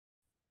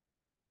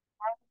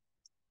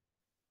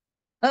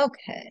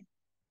Okay,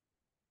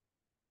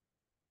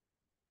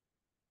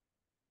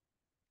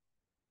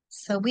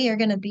 so we are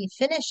going to be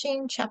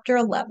finishing chapter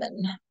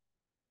 11,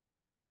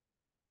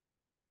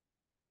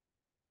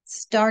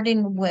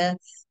 starting with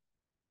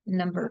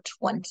number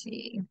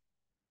 20.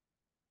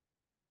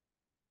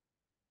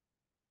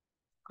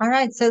 All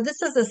right, so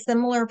this is a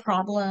similar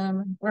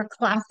problem. We're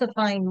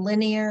classifying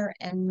linear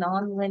and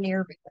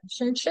nonlinear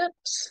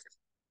relationships.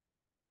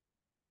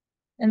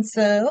 And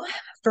so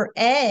for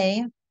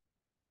a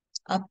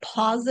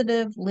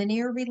positive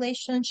linear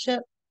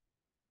relationship,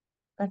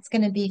 that's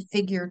going to be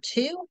figure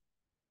 2.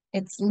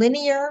 It's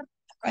linear,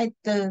 right?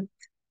 The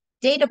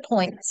data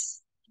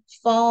points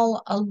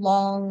fall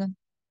along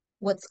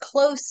what's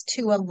close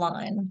to a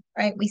line,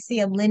 right? We see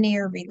a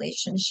linear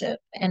relationship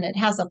and it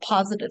has a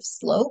positive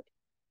slope.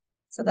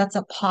 So that's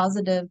a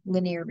positive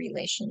linear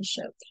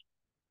relationship.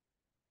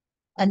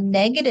 A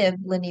negative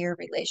linear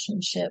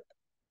relationship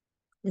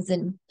is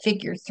in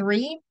figure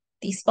 3.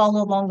 These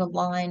fall along a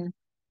line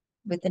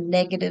with a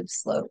negative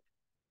slope.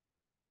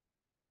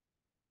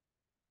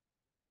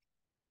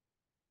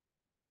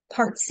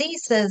 Part C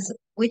says,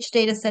 which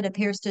data set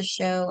appears to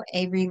show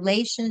a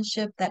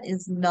relationship that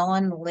is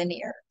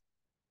nonlinear?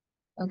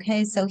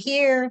 Okay, so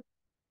here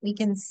we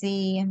can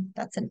see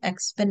that's an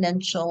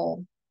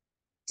exponential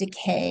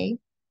decay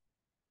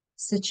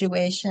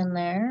situation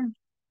there,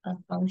 a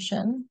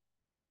function.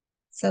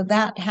 So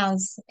that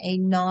has a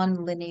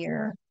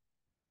nonlinear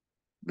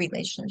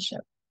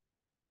relationship.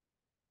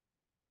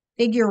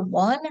 Figure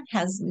 1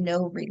 has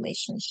no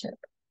relationship.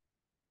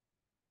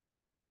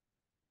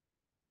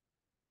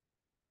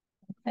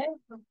 Okay.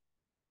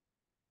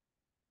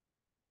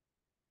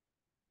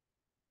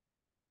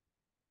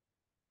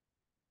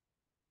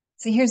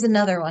 So here's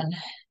another one.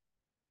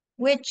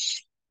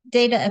 Which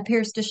data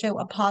appears to show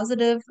a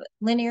positive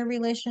linear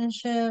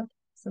relationship?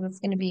 So that's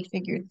going to be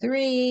figure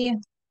 3.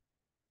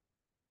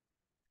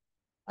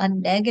 A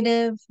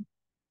negative,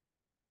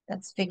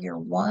 that's figure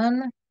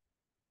 1,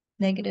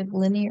 negative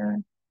linear.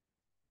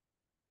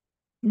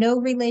 No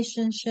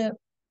relationship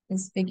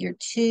is figure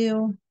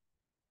 2.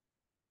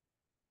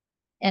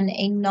 And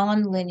a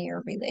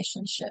nonlinear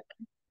relationship.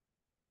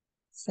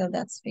 So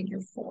that's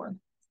figure 4.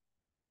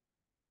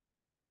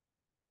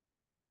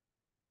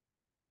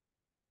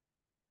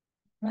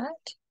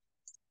 Right?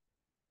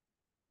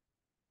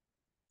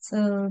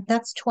 So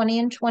that's 20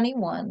 and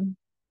 21.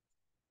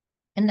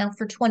 And now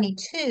for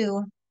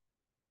 22,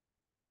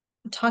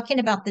 I'm talking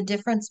about the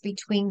difference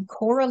between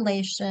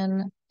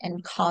correlation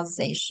and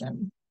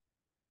causation.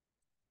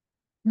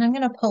 And I'm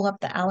going to pull up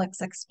the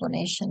Alex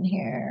explanation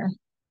here.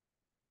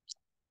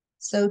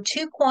 So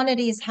two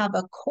quantities have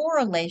a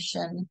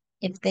correlation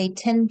if they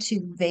tend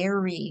to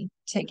vary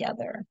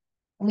together.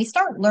 When we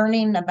start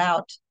learning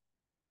about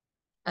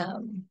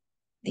um,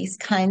 these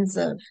kinds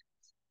of,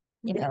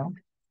 you know,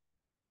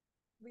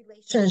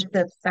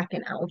 relationships back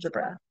in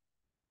algebra,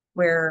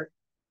 where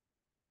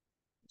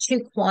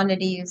two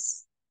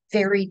quantities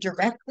vary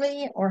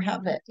directly or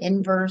have an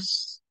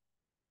inverse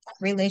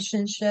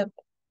relationship.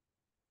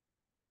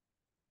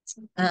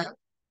 Uh,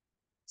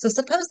 so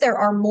suppose there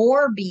are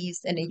more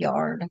bees in a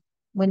yard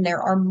when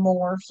there are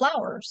more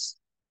flowers.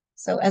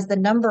 So as the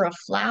number of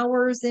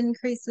flowers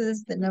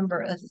increases, the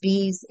number of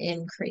bees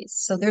increase.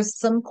 So there's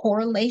some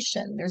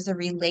correlation. There's a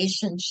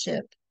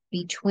relationship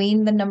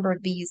between the number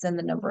of bees and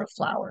the number of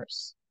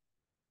flowers.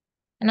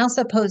 And I'll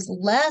suppose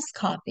less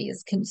coffee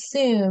is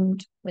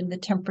consumed when the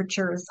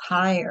temperature is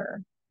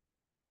higher.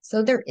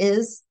 So there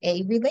is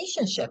a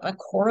relationship, a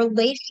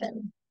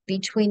correlation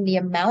between the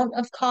amount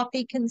of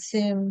coffee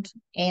consumed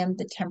and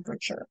the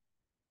temperature.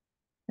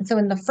 And so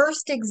in the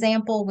first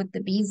example with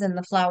the bees and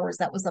the flowers,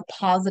 that was a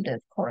positive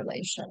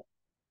correlation,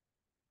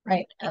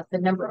 right? As the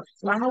number of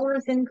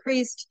flowers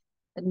increased,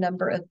 the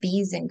number of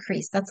bees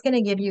increased. That's going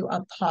to give you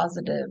a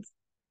positive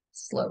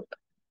slope.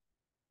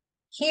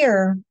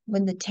 Here,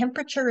 when the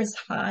temperature is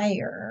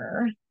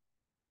higher,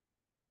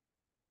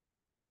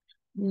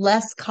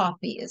 less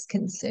coffee is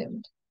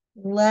consumed.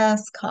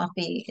 Less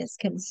coffee is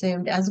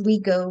consumed as we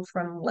go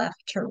from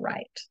left to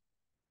right.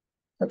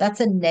 So that's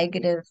a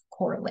negative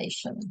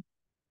correlation.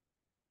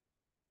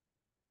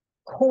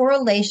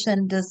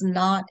 Correlation does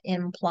not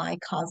imply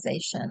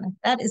causation.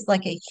 That is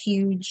like a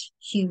huge,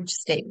 huge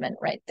statement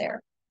right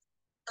there.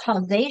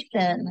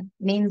 Causation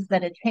means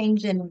that a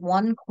change in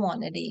one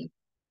quantity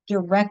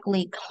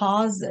directly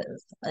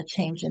causes a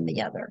change in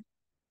the other.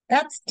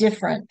 That's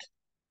different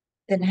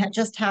than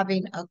just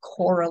having a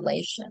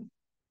correlation.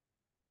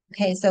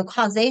 Okay, so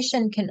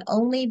causation can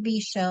only be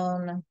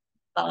shown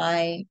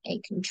by a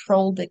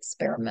controlled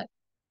experiment.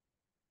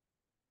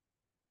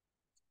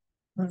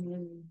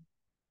 Mm.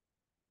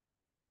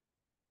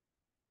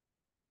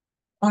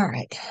 All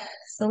right,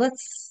 so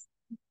let's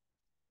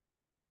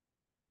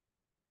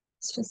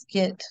just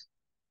get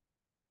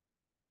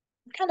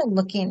kind of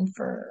looking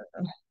for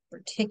a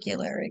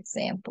particular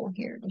example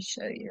here to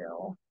show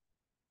you.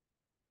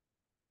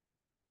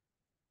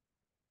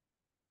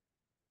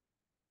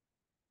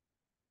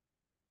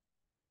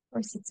 Of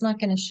course, it's not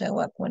going to show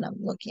up when I'm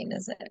looking,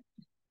 is it?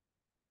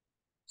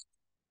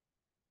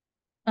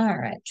 All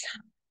right.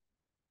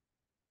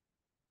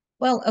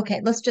 Well, okay,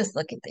 let's just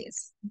look at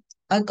these.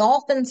 A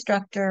golf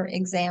instructor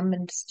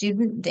examined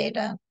student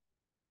data.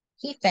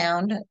 He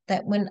found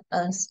that when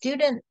a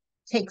student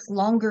takes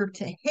longer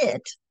to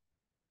hit,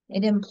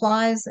 it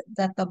implies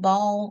that the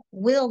ball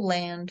will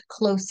land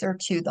closer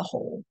to the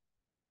hole.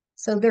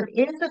 So there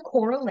is a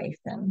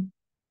correlation,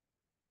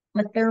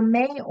 but there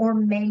may or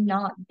may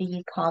not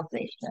be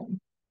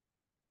causation.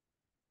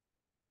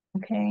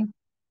 Okay.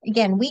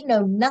 Again, we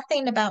know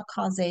nothing about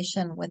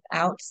causation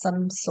without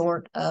some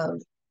sort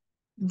of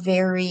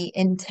very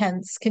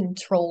intense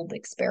controlled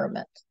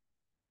experiment.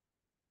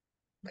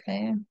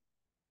 Okay.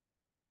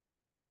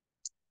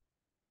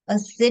 A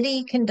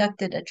city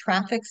conducted a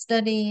traffic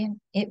study.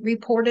 It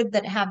reported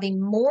that having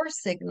more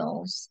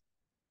signals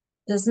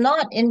does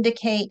not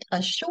indicate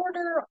a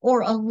shorter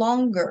or a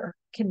longer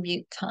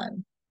commute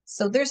time.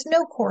 So there's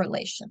no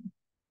correlation.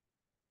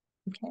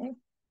 Okay.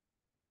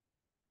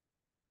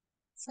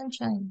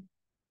 Sunshine,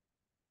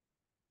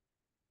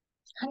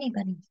 honey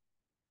bunny.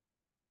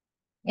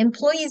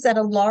 Employees at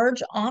a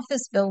large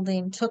office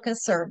building took a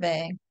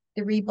survey.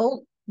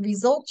 The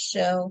results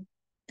show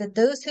that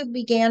those who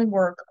began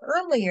work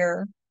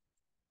earlier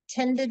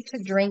tended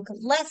to drink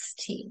less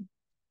tea.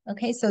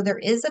 Okay, so there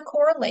is a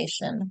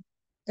correlation.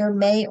 There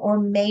may or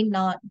may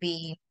not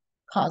be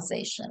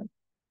causation.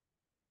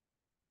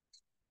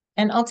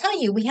 And I'll tell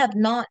you, we have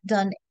not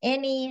done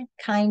any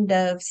kind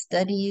of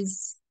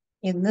studies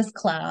in this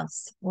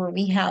class where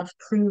we have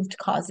proved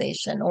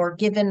causation or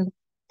given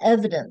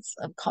evidence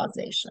of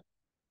causation.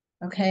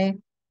 Okay.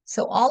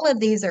 So all of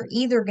these are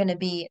either going to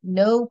be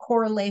no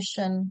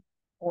correlation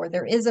or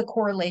there is a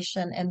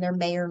correlation and there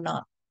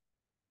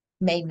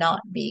may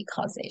not be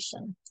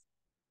causation.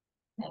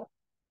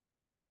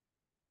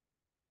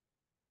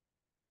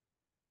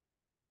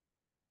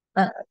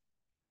 Uh,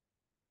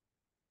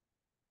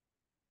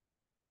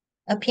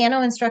 a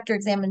piano instructor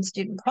examined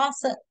student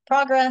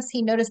progress.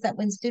 He noticed that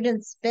when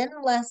students spend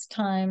less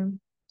time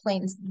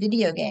playing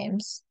video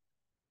games,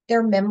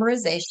 their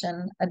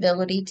memorization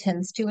ability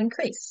tends to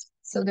increase.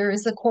 So there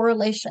is a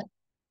correlation.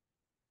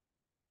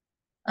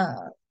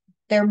 Uh,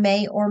 there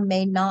may or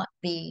may not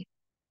be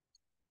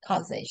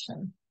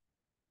causation.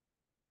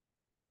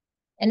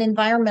 An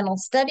environmental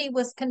study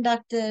was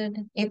conducted.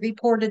 It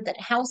reported that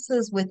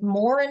houses with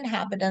more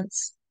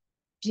inhabitants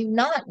do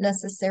not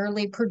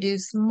necessarily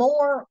produce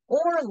more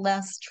or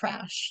less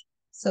trash.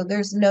 So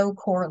there's no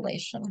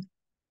correlation.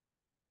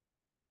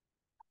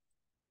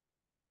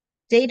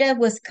 Data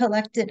was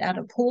collected at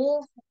a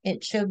pool.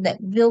 It showed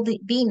that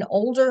being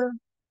older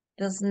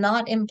does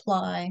not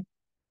imply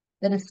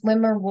that a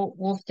swimmer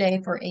will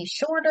stay for a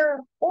shorter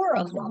or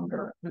a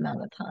longer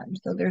amount of time.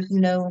 So there's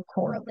no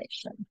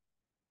correlation.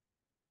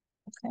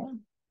 Okay.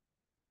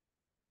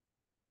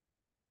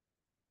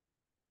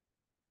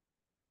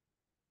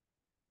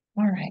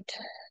 All right.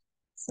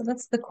 So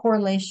that's the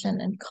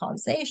correlation and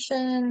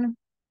causation.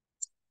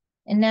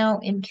 And now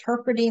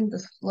interpreting the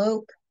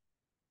slope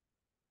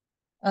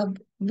of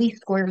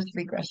least squares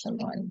regression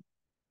line.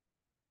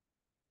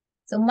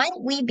 So might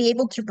we be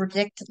able to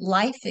predict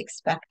life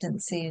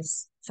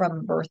expectancies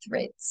from birth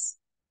rates?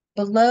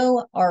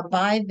 Below are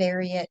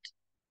bivariate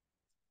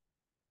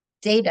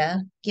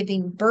data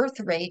giving birth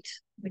rate,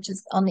 which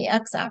is on the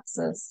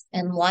x-axis,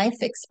 and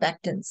life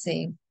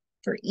expectancy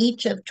for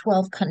each of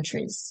 12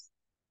 countries.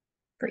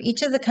 For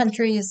each of the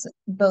countries,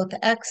 both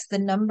x, the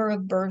number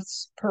of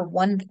births per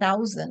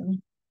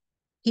 1,000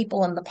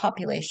 people in the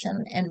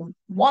population, and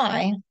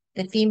y,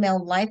 the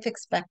female life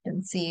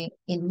expectancy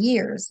in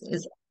years,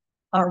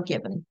 are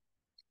given.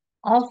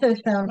 Also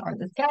shown are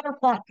the scatter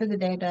plot for the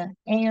data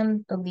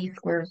and the least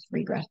squares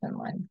regression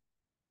line.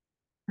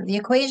 The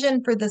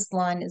equation for this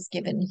line is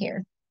given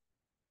here.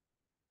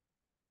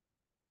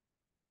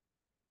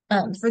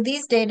 For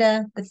these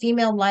data, the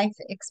female life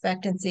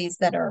expectancies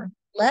that are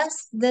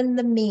less than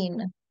the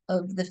mean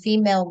of the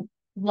female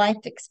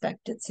life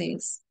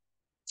expectancies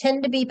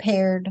tend to be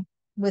paired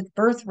with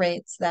birth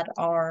rates that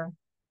are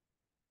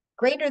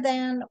greater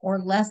than or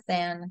less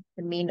than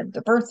the mean of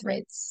the birth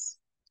rates.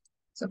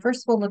 So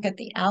first we'll look at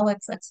the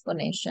Alex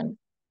explanation.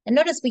 And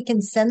notice we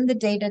can send the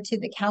data to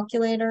the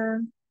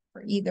calculator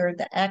for either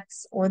the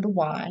X or the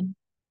Y.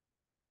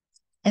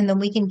 And then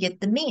we can get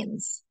the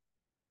means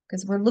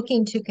because we're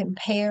looking to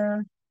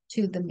compare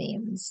to the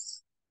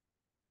means.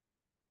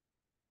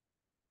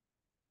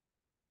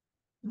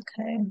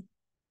 Okay.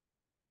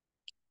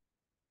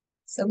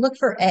 So look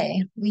for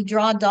A. We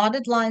draw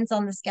dotted lines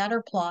on the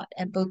scatter plot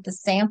at both the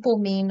sample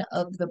mean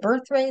of the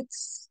birth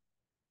rates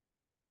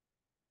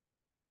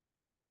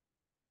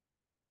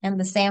and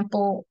the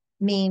sample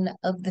mean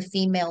of the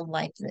female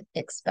life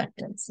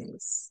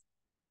expectancies.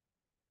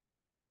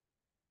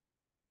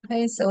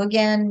 Okay, so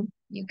again,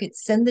 you could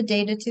send the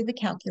data to the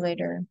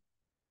calculator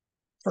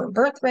for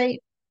birth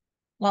rate.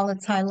 While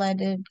it's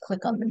highlighted,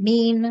 click on the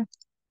mean.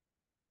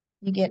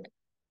 You get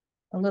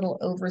a little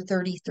over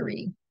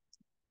 33.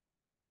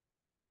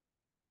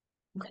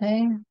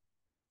 Okay,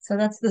 so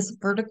that's this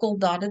vertical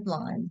dotted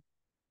line.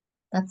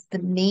 That's the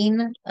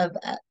mean of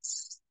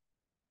X.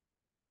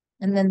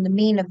 And then the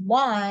mean of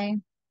Y,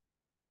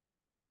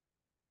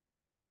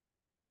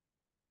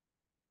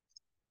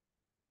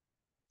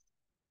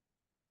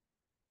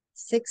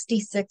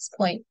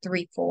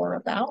 $66.34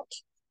 about.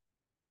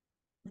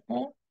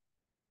 Okay.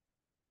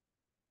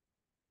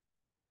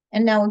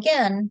 And now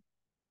again,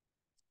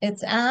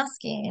 it's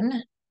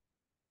asking,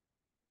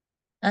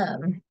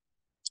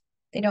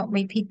 they don't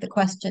repeat the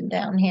question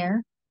down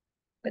here,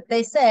 but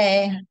they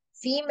say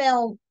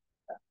female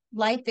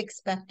life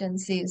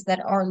expectancies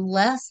that are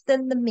less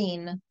than the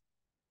mean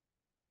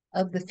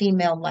of the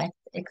female life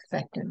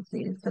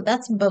expectancies. So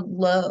that's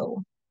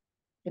below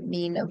the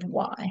mean of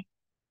Y,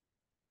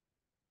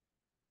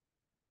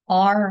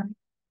 are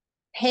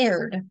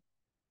paired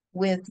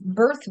with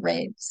birth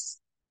rates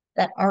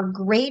that are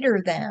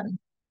greater than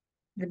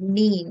the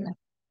mean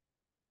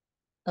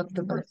of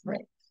the birth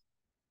rate.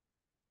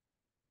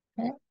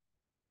 Okay.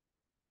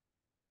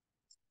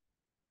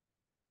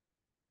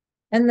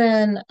 And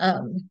then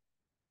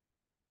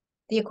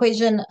the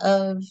equation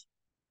of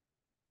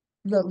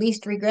the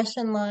least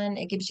regression line,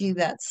 it gives you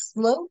that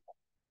slope.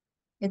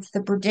 It's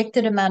the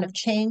predicted amount of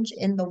change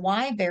in the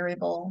Y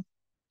variable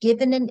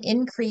given an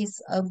increase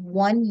of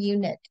 1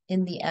 unit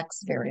in the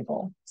X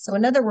variable. So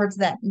in other words,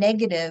 that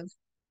negative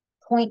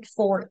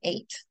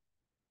 0.48,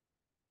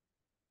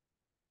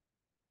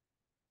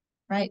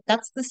 right?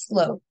 That's the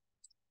slope.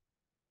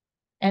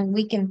 And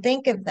we can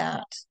think of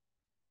that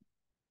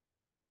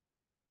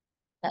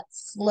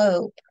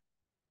slope.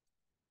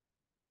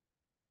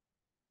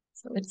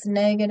 So it's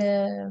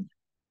negative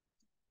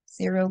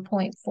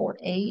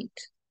 0.48.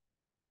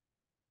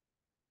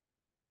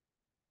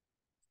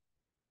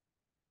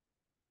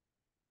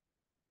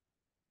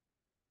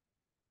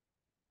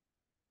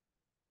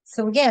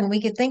 So again, we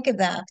could think of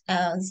that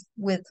as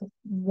with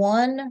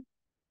one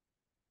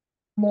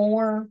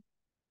more,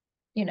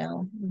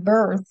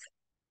 birth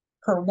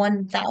per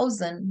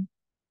 1,000,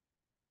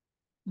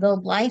 the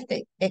life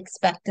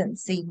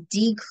expectancy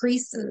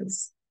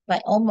decreases by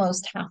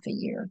almost half a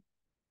year.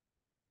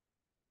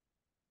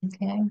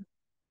 Okay.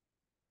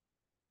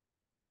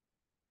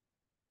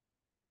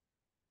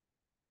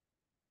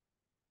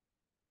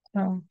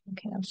 Oh,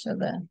 okay, I'll show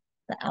the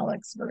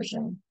Alex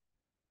version.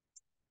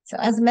 So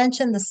as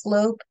mentioned, the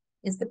slope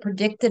is the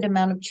predicted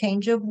amount of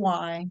change of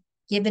Y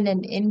given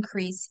an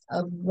increase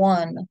of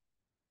 1.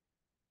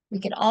 We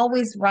can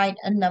always write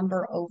a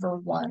number over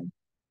 1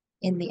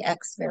 in the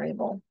X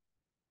variable.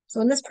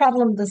 So in this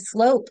problem, the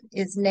slope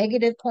is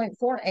negative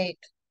 0.48,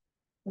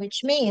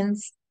 which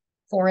means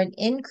for an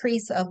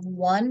increase of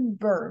 1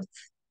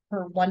 birth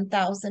per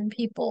 1,000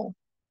 people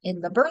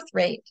in the birth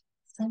rate,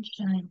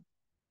 sunshine,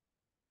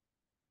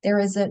 there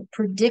is a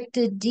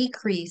predicted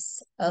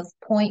decrease of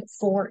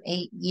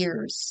 0.48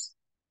 years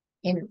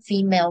in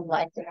female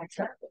life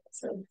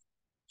expectancy,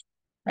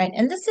 right?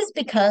 And this is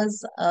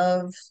because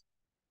of,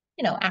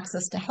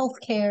 access to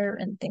healthcare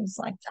and things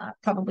like that,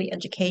 probably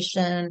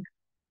education,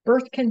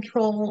 birth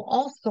control,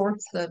 all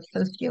sorts of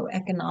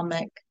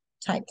socioeconomic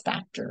type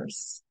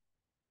factors.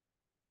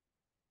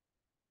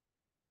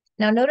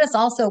 Now, notice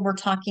also we're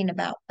talking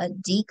about a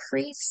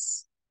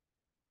decrease.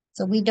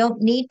 So we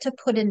don't need to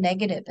put a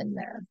negative in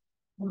there.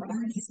 We're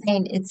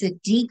saying it's a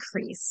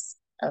decrease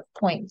of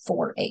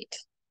 0.48.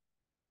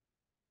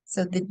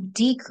 So the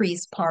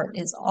decrease part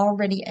is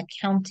already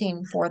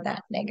accounting for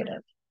that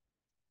negative.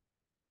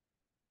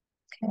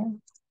 Okay.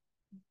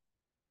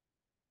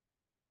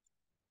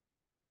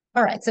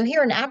 All right, so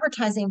here an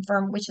advertising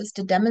firm wishes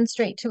to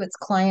demonstrate to its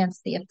clients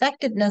the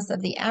effectiveness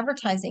of the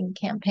advertising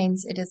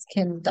campaigns it has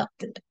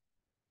conducted.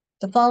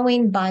 The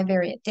following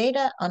bivariate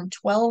data on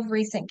 12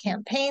 recent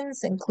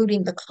campaigns,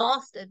 including the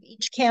cost of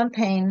each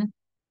campaign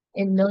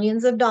in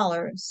millions of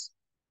dollars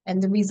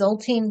and the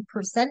resulting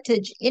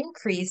percentage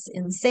increase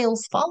in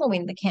sales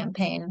following the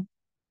campaign,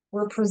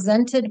 were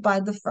presented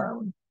by the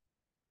firm.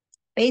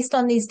 Based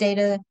on these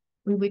data,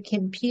 we would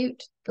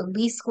compute the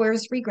least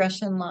squares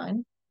regression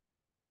line,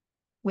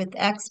 with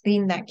X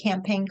being that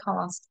campaign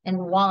cost and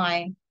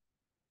Y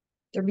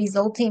the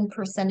resulting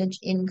percentage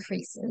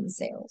increase in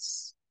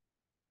sales.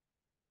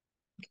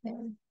 Okay.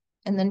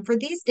 And then for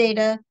these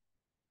data,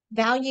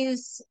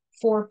 values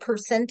for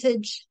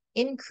percentage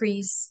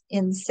increase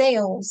in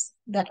sales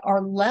that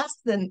are less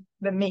than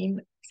the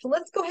mean. So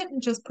let's go ahead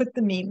and just put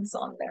the means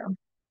on there.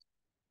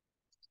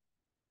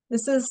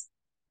 This is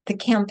the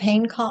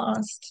campaign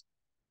cost.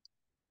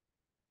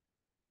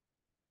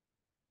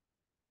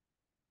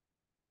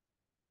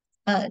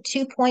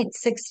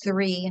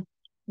 $2.63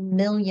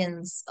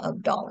 million.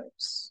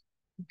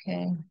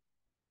 Okay.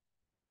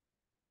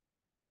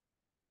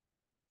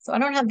 So I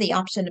don't have the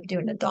option of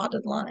doing a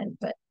dotted line,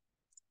 but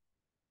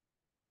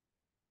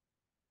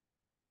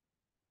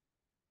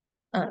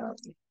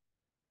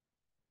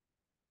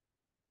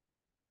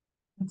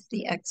it's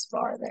the X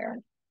bar there.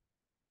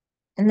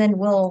 And then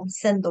we'll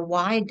send the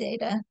Y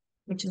data,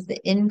 which is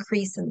the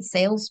increase in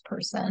sales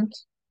percent,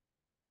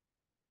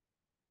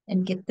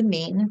 and get the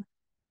mean,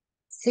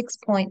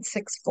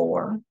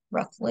 6.64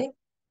 roughly.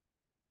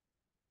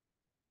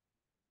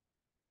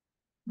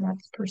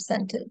 That's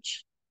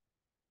percentage.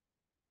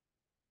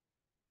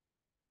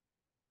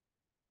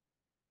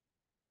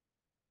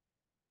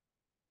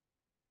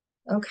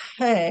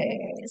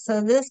 Okay,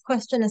 so this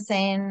question is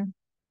saying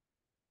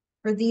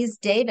for these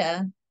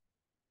data,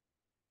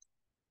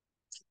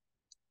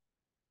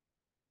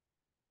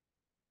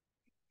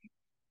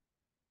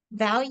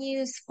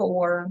 values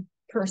for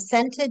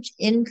percentage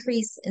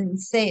increase in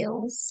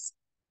sales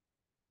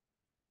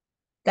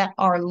that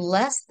are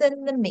less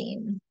than the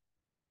mean.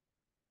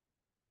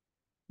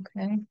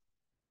 Okay,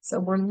 so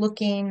we're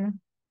looking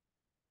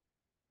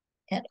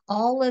at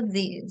all of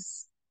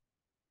these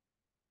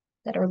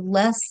that are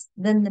less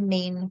than the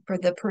mean for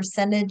the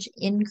percentage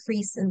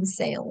increase in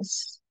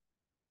sales.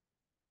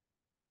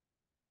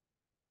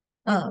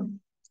 Um,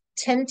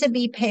 tend to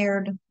be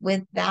paired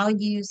with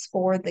values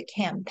for the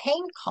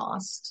campaign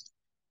cost.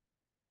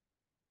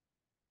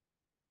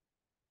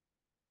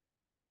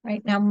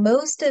 Right now,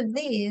 most of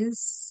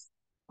these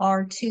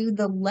are to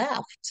the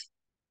left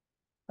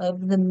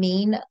of the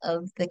mean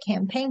of the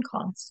campaign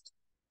cost.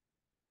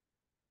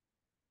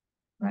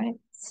 Right?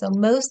 So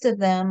most of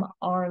them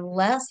are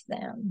less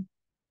than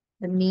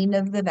the mean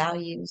of the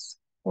values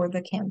for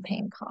the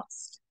campaign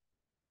cost.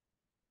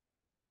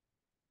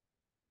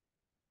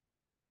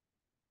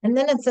 And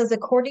then it says,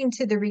 according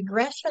to the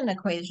regression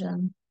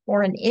equation,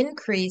 for an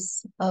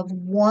increase of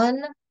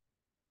 $1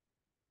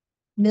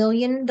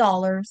 million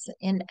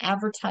in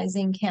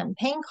advertising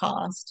campaign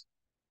cost,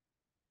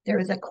 there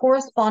is a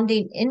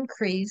corresponding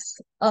increase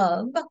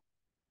of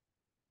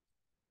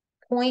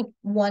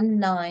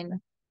 0.19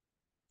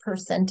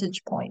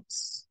 percentage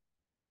points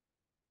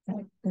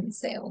in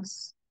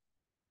sales.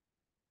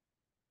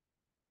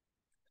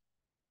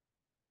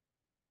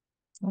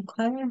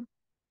 Okay.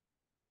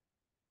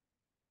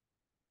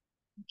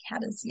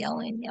 Cat is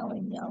yelling,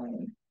 yelling,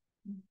 yelling.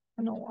 I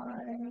don't know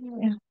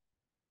why.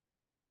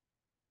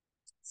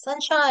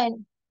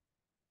 Sunshine.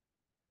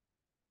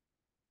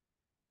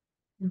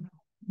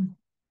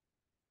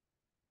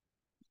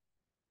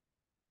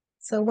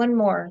 So one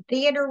more,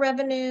 theater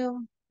revenue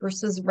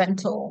versus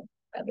rental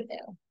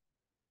revenue,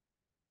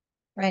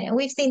 right? And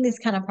we've seen these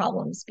kind of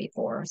problems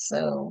before.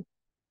 So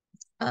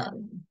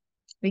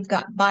we've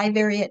got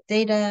bivariate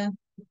data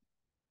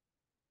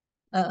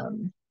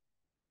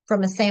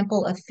from a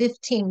sample of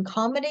 15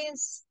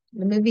 comedies.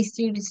 The movie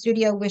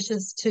studio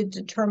wishes to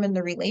determine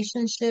the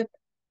relationship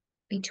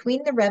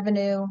between the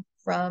revenue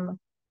from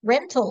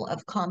rental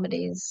of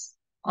comedies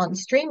on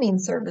streaming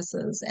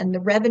services and the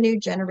revenue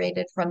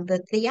generated from the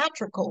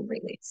theatrical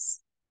release.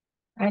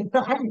 Right.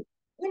 So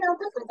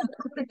this is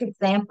a perfect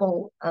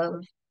example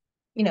of,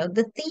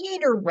 the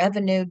theater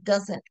revenue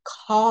doesn't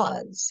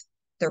cause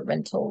the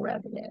rental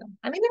revenue.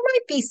 I mean, there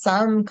might be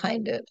some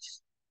kind of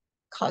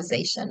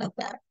causation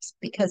effect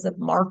because of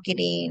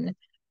marketing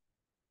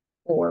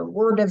or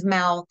word of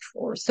mouth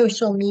or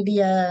social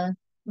media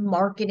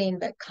marketing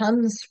that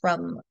comes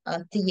from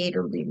a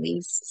theater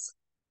release.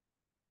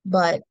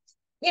 But,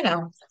 you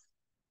know,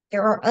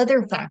 there are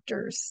other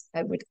factors,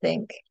 I would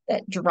think,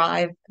 that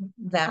drive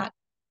that,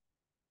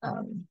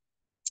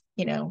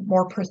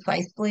 more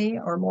precisely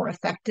or more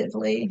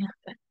effectively.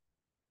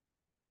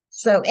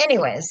 So,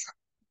 anyways,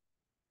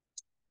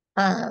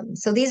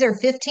 so these are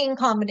 15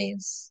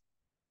 comedies.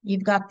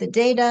 You've got the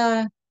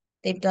data,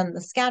 they've done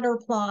the scatter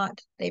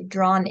plot, they've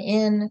drawn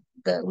in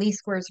the least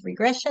squares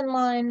regression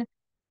line,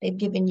 they've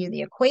given you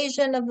the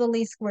equation of the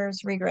least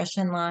squares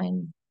regression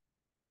line.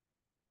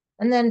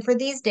 And then for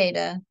these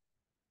data,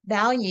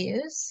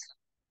 values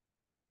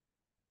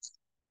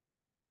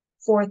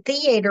for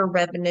theater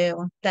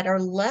revenue that are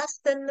less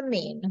than the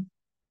mean.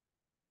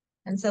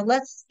 And so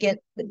let's get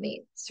the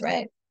means,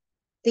 right?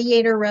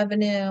 Theater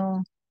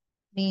revenue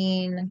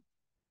mean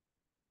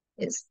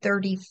is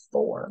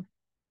 34,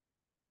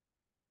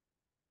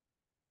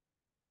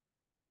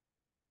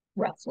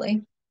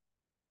 roughly.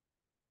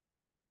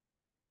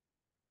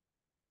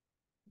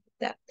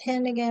 That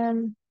pen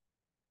again.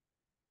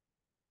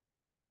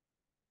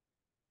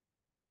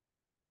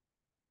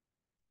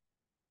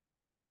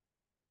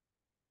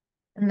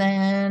 And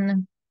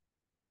then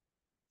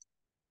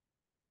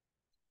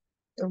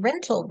the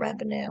rental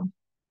revenue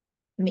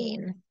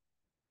mean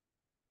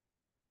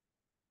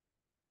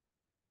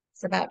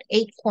is about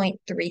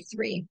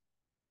 8.33.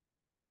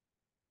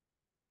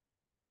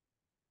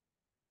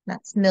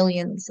 That's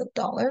millions of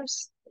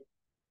dollars.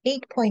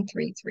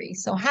 8.33.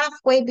 So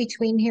halfway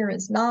between here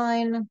is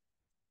 9.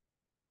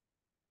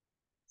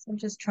 So I'm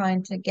just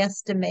trying to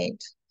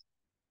guesstimate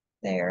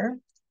there.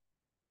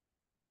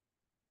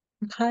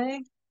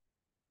 Okay.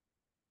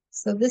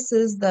 So this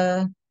is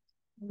the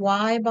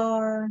Y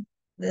bar.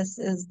 This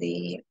is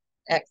the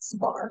X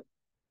bar.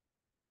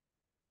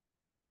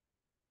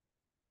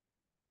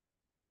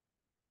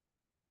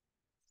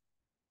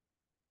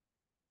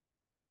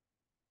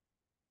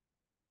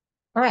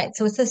 All right,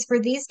 so it says for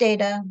these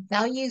data,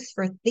 values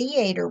for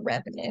theater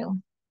revenue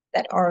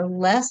that are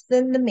less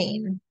than the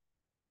mean,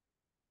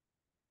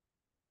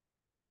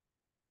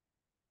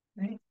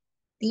 right?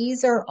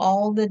 These are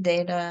all the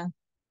data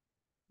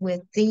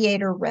with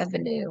theater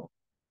revenue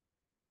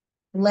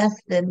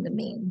less than the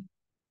mean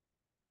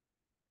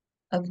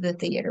of the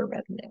theater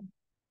revenue.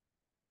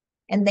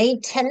 And they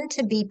tend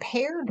to be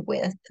paired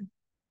with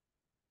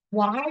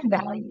Y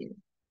value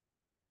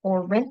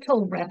or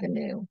rental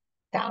revenue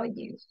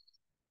values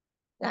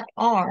that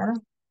are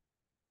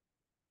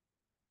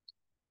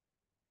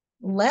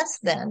less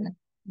than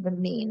the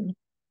mean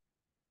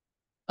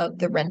of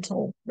the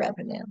rental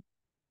revenue.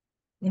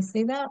 You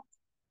see that?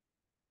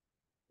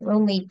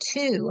 Only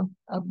two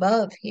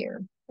above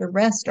here. The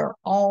rest are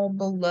all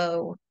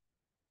below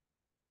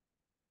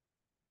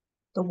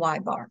the Y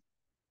bar.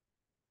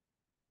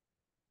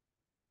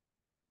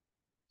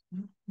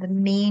 The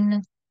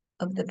mean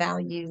of the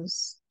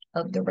values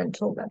of the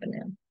rental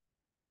revenue.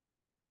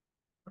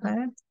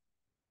 Okay.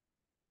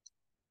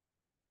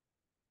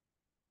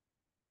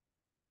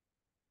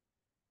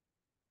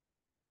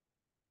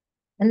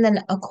 And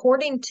then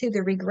according to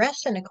the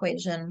regression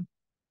equation,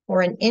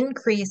 for an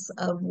increase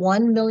of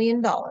 $1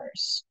 million,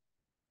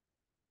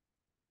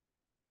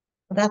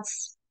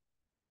 that's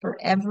for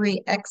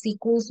every x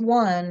equals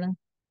 1,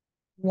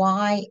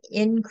 y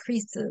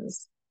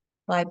increases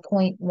by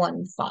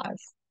 0.15.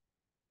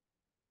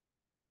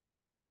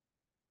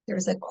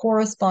 There's a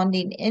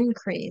corresponding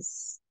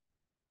increase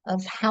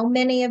of how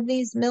many of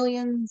these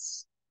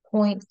millions?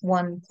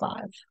 0.15.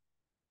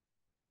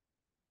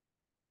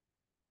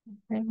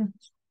 Okay.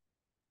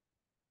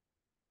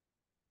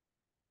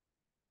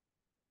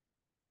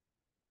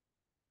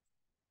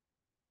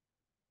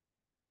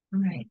 All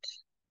right.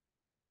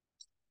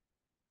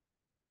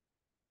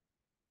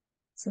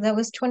 So that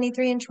was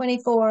 23 and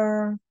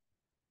 24.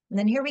 And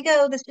then here we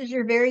go. This is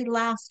your very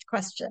last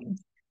question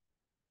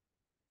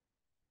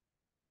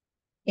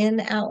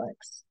in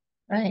Alex,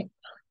 right?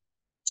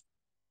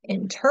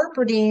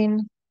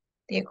 Interpreting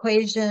the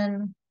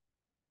equation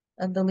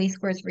of the least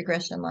squares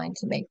regression line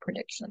to make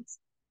predictions.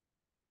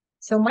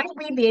 So might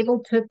we be able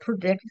to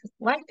predict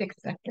life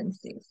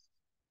expectancies?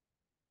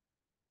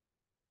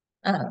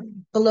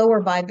 Below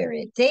or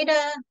bivariate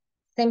data,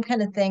 same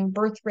kind of thing,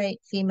 birth rate,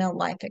 female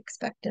life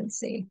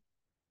expectancy.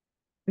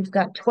 We've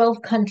got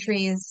 12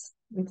 countries.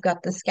 We've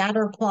got the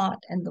scatter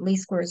plot and the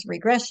least squares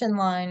regression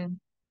line.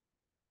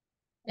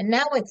 And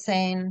now it's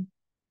saying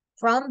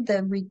from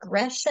the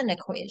regression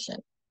equation,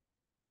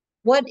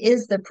 what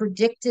is the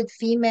predicted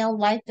female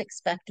life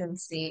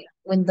expectancy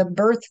when the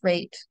birth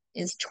rate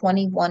is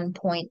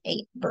 21.8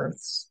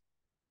 births?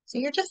 So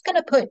you're just going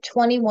to put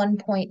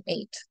 21.8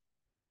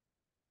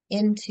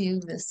 into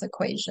this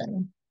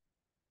equation.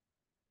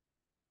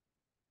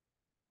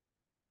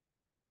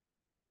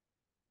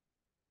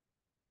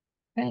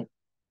 Right?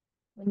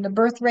 When the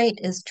birth rate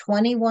is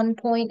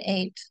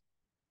 21.8,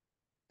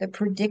 the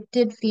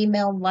predicted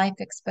female life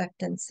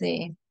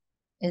expectancy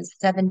is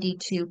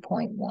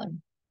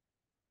 72.1.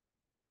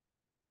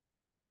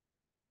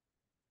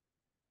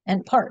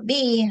 And part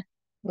B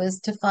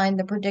was to find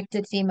the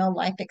predicted female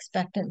life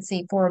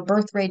expectancy for a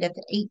birth rate of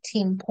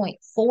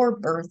 18.4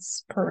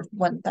 births per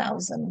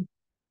 1,000.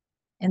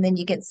 And then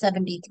you get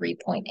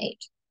 73.8.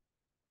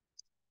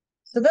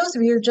 So those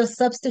of you are just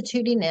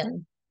substituting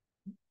in.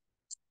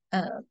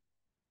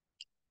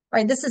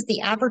 Right, this is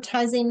the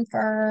advertising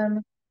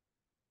firm.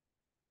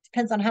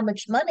 Depends on how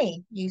much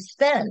money you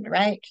spend,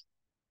 right?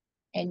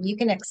 And you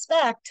can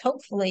expect,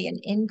 hopefully, an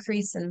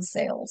increase in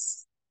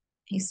sales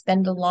if you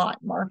spend a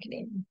lot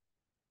marketing.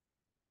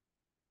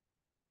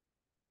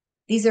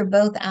 These are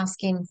both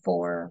asking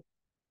for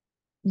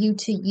you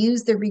to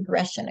use the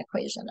regression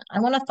equation. I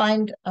want to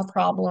find a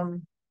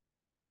problem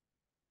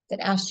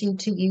that asks you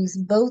to use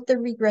both the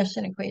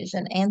regression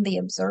equation and the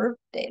observed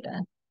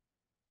data.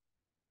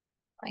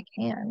 I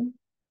can.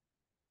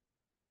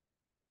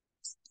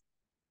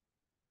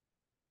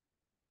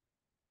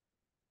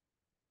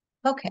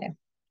 Okay.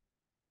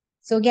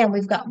 So again,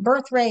 we've got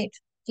birth rate,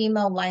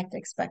 female life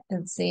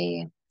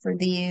expectancy for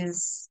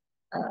these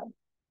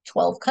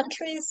 12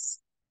 countries.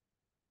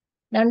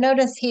 Now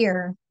notice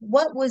here,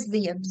 what was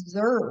the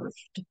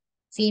observed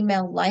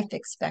female life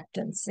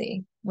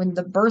expectancy when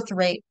the birth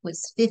rate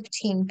was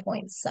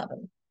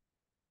 15.7?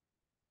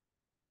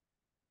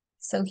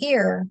 So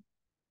here,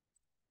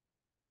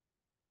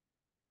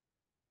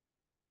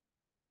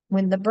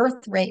 when the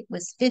birth rate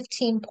was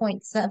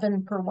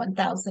 15.7 per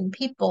 1,000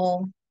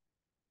 people,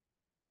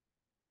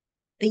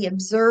 the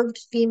observed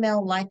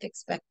female life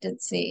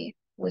expectancy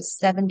was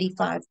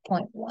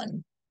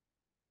 75.1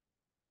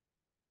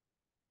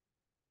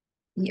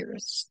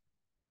 years.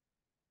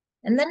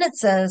 And then it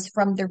says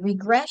from the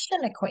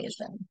regression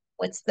equation,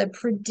 what's the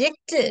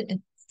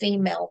predicted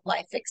female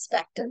life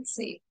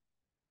expectancy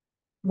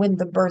when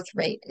the birth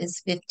rate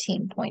is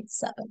 15.7?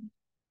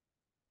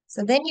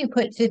 So then you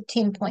put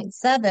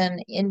 15.7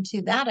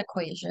 into that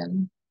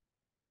equation.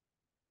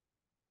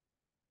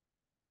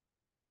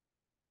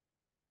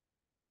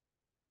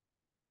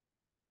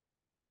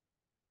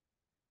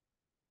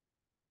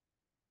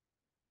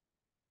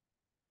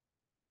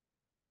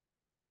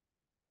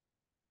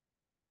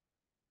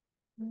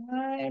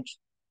 Right.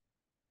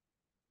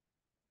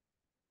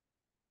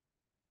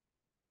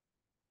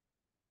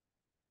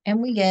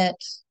 And we get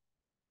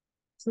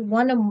to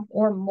one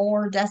or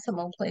more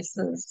decimal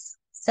places,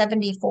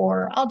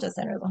 74. I'll just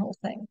enter the whole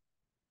thing.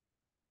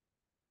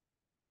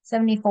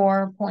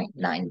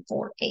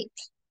 74.948.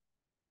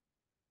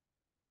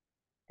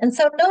 And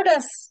so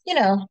notice,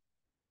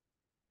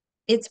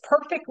 it's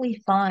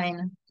perfectly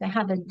fine to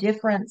have a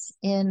difference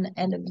in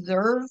an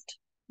observed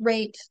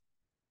rate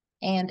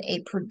and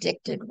a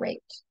predicted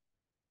rate.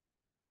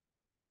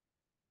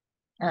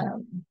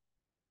 Um,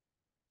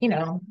 you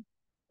know,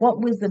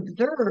 what was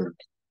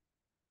observed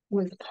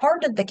was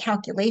part of the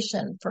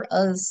calculation for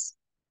us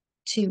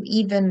to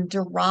even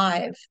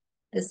derive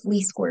this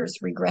least squares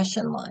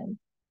regression line.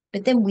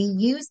 But then we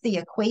use the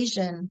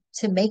equation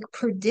to make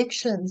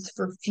predictions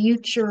for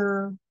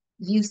future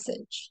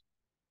usage.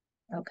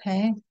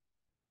 Okay.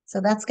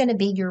 So that's going to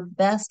be your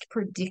best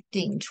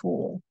predicting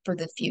tool for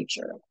the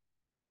future.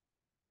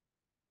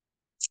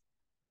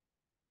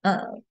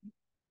 Uh,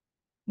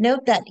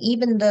 Note that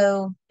even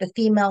though the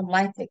female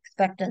life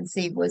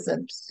expectancy was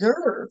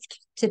observed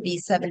to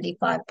be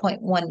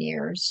 75.1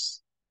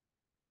 years,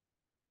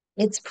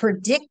 it's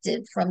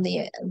predicted from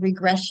the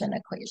regression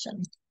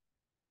equation.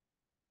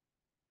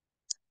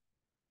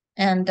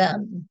 And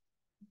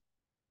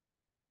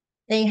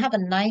they have a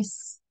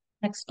nice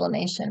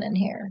explanation in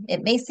here.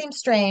 It may seem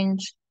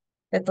strange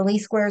that the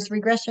least squares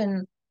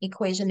regression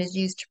equation is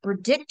used to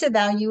predict a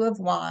value of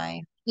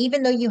y,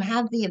 even though you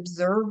have the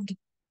observed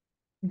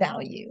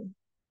value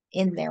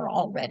in there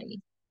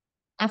already.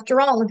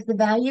 After all, if the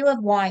value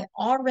of y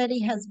already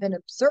has been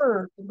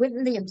observed,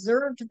 wouldn't the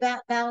observed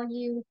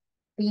value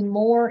be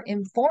more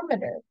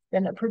informative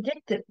than a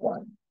predicted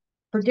one?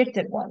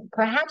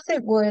 Perhaps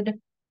it would,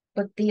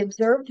 but the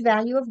observed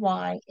value of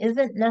y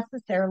isn't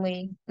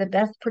necessarily the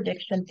best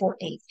prediction for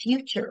a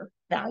future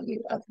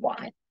value of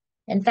y.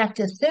 In fact,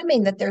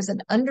 assuming that there's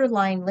an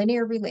underlying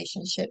linear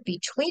relationship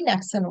between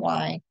x and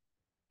y,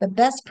 the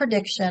best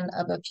prediction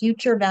of a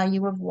future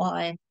value of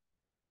y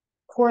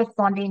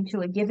corresponding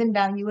to a given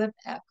value of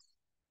x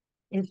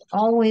is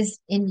always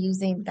in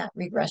using that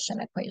regression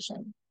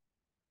equation.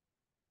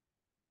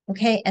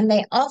 Okay, and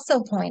they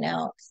also point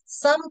out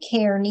some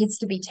care needs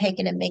to be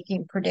taken in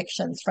making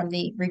predictions from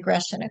the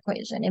regression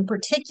equation. In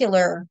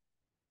particular,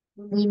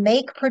 we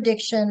make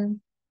predictions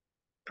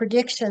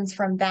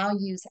from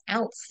values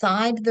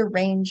outside the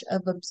range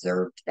of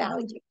observed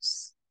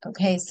values.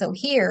 Okay, so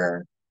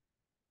here,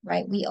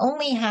 right, we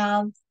only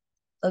have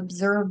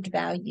observed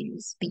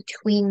values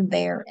between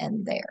there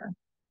and there,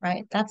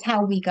 right? That's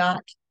how we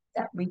got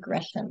that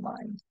regression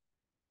line.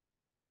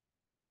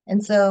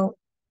 And so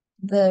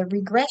the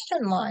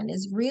regression line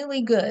is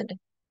really good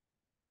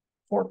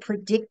for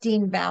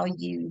predicting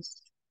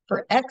values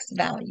for x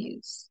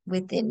values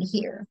within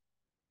here.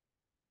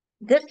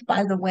 This,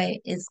 by the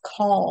way, is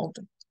called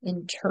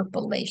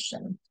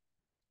interpolation.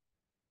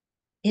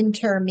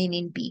 Inter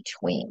meaning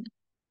between.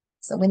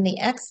 So when the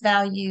x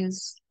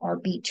values are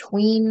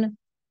between,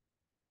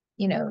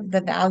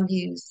 the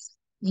values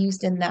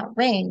used in that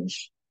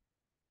range,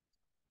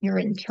 you're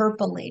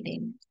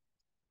interpolating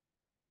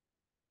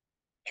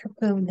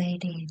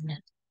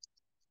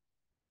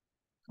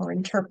or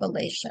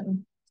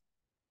interpolation.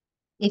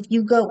 If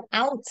you go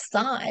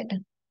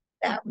outside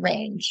that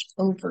range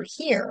over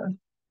here,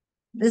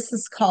 this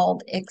is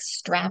called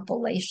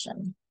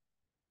extrapolation.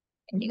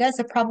 And you guys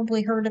have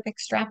probably heard of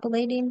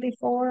extrapolating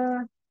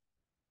before.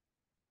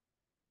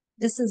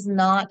 This is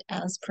not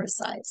as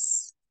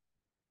precise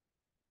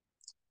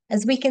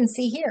as we can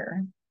see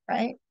here,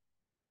 right?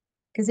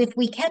 Because if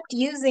we kept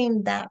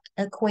using that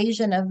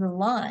equation of the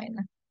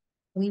line,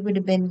 we would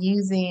have been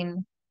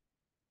using,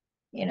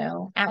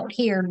 out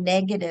here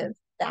negative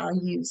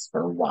values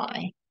for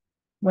y,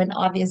 when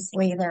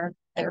obviously they're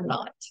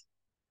not.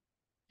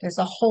 There's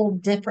a whole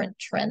different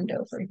trend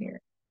over here.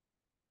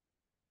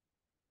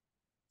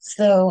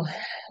 So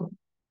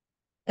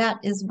that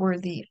is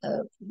worthy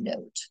of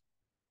note.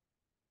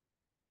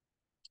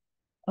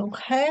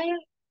 Okay.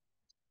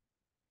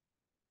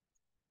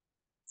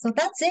 So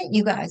that's it,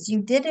 you guys.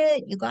 You did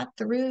it. You got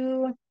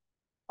through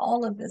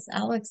all of this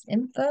Alex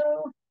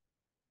info.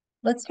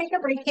 Let's take a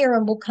break here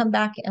and we'll come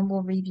back and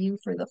we'll review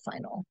for the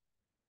final.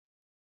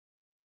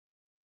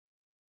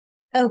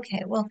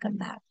 Okay, welcome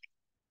back.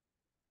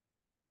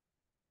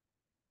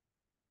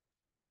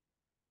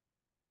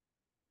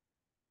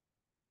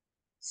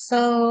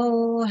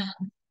 So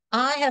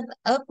I have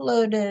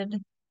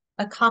uploaded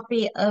a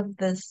copy of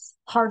this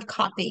hard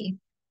copy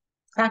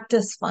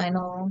practice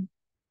final.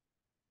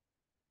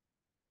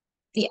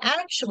 The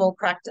actual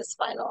practice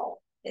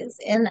final is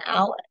in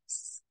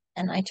Alex,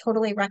 and I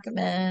totally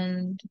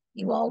recommend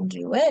you all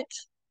do it.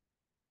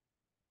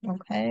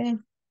 Okay.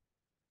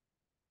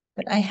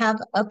 But I have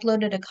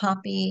uploaded a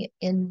copy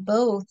in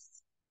both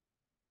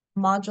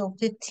module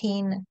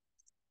 15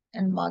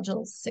 and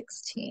module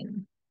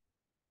 16.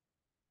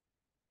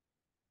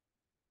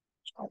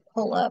 I'll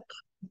pull up.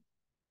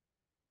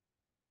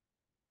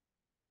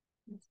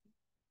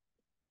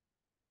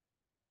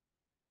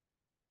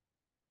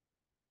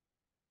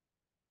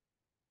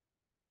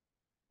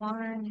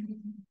 One.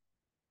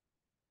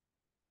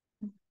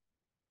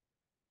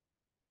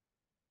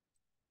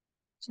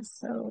 Just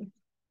so.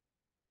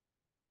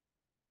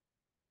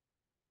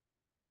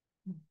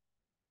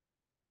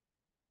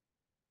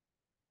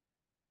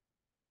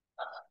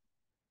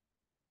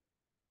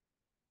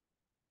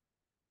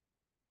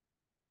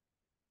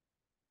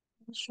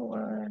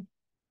 Sure.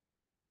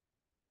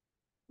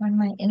 When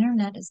my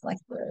internet is like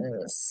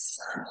this.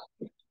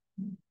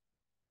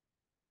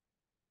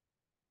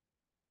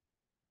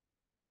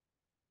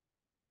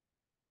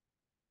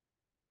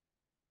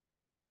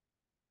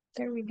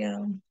 There we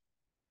go.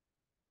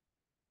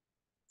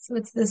 So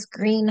it's this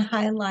green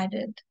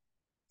highlighted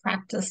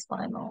practice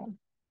final.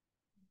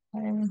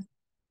 Okay.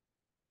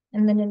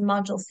 And then in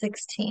module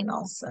 16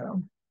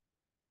 also.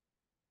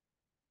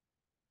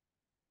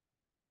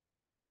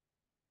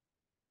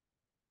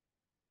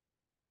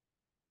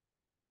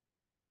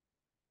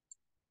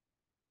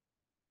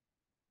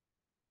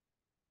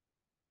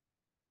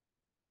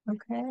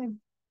 Okay.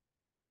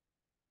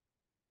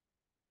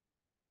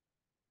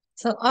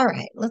 So, all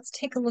right, let's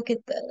take a look at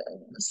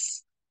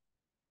this.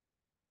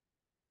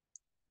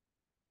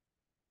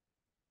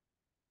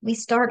 We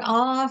start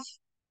off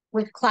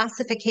with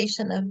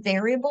classification of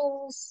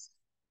variables.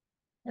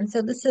 And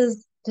so this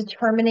is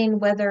determining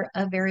whether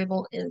a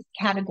variable is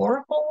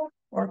categorical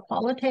or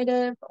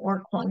qualitative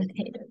or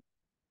quantitative.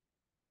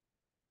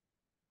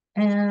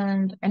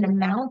 And an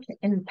amount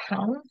in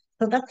pounds.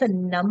 So that's a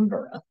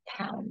number of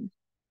pounds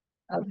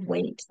of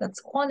weight. That's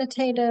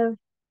quantitative.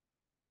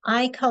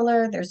 Eye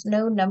color, there's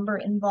no number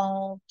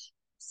involved.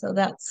 So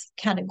that's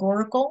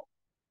categorical.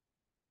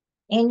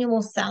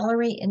 Annual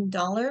salary in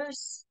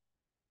dollars,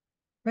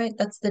 right?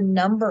 That's the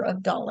number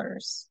of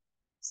dollars.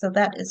 So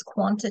that is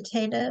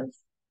quantitative.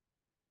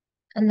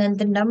 And then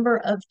the number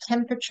of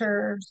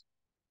temperatures,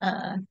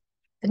 uh,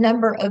 the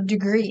number of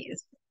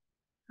degrees,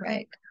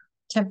 right?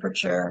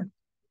 Temperature,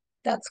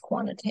 that's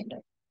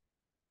quantitative.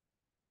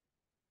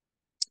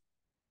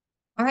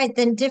 All right,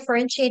 then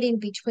differentiating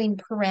between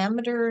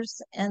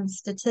parameters and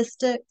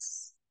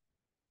statistics.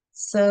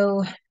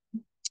 So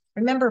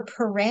remember,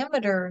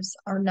 parameters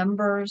are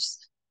numbers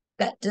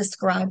that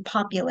describe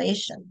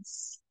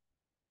populations.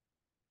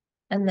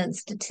 And then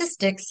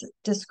statistics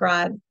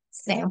describe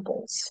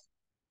samples.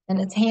 And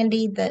it's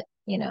handy that,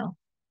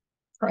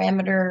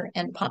 parameter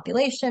and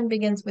population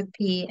begins with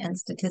P and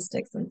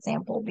statistics and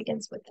sample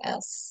begins with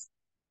S.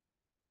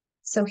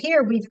 So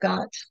here we've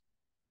got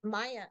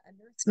Maya, a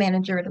nurse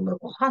manager at a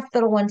local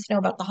hospital, wants to know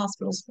about the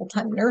hospital's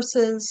full-time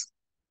nurses.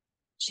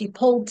 She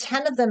polled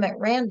 10 of them at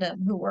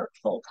random who work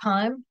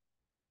full-time.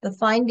 The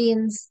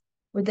findings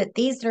were that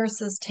these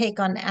nurses take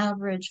on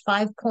average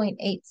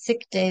 5.8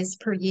 sick days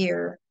per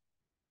year,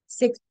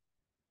 six,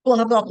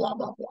 blah, blah, blah,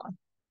 blah, blah.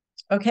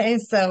 Okay,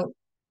 so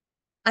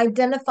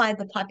identify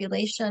the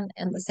population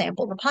and the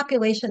sample. The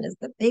population is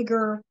the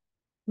bigger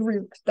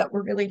group that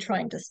we're really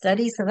trying to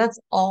study. So that's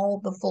all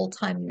the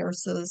full-time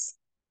nurses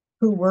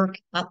who work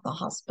at the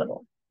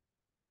hospital.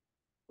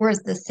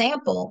 Whereas the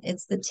sample,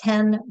 it's the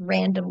 10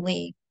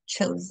 randomly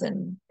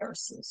chosen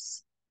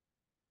nurses.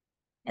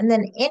 And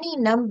then any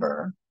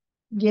number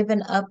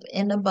given up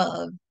and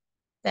above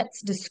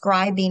that's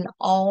describing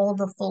all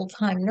the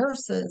full-time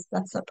nurses,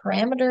 that's a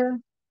parameter.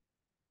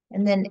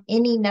 And then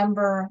any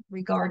number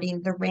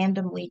regarding the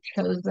randomly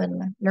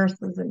chosen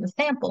nurses in the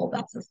sample,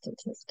 that's a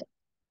statistic.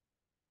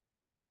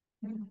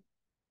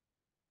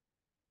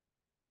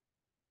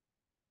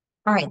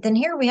 All right, then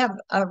here we have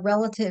a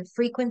relative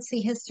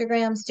frequency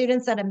histogram.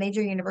 Students at a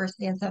major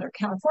university in Southern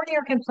California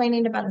are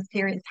complaining about a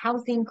serious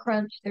housing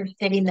crunch. They're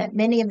stating that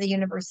many of the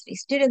university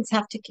students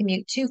have to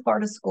commute too far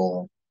to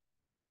school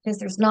because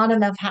there's not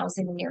enough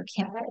housing near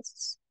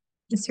campus.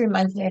 This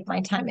reminds me of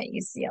my time at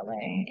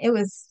UCLA. It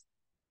was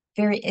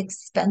very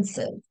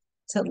expensive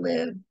to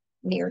live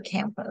near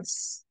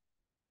campus.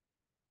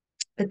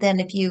 But then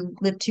if you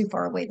live too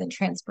far away, then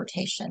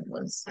transportation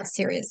was a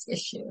serious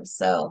issue.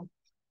 So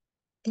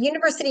the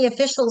university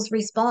officials'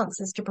 response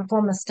is to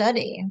perform a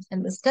study,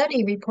 and the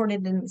study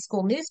reported in the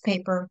school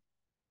newspaper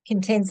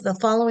contains the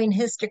following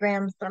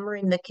histogram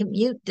summarizing the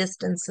commute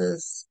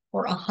distances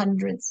for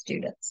 100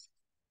 students.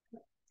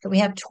 So we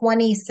have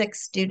 26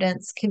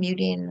 students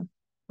commuting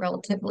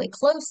relatively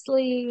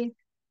closely,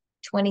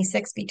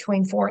 26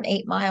 between 4 and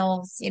 8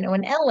 miles. In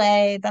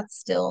LA, that's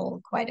still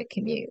quite a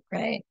commute,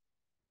 right?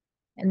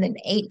 And then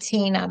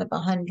 18 out of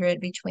 100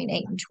 between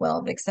 8 and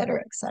 12, et cetera,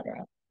 et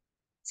cetera.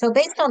 So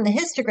based on the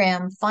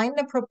histogram, find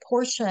the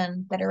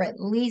proportion that are at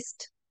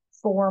least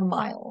 4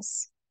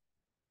 miles.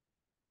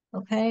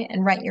 Okay,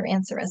 and write your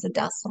answer as a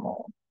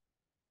decimal.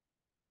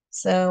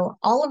 So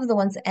all of the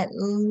ones at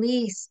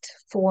least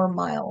 4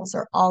 miles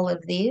are all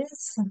of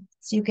these.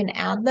 So you can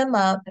add them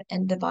up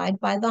and divide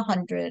by the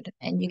 100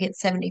 and you get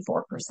 74%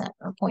 or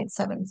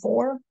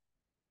 0.74.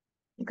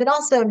 You could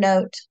also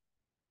note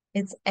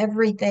it's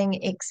everything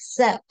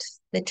except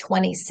the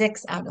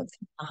 26 out of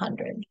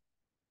 100.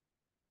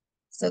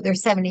 So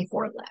there's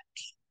 74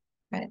 left,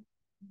 right?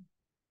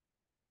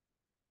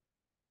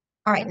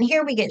 All right, and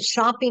here we get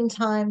shopping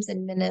times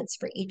and minutes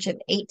for each of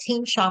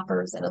 18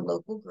 shoppers at a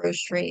local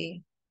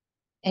grocery.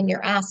 And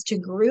you're asked to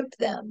group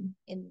them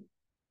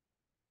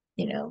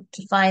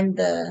to find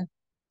the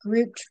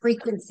grouped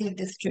frequency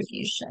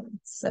distribution.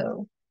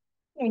 So,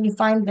 and you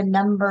find the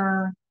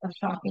number of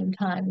shopping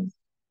times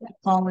that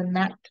fall in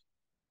that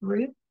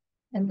group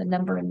and the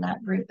number in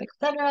that group,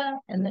 etc.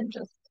 And then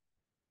just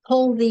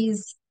pull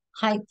these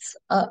heights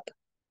up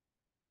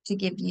to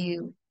give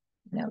you,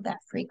 that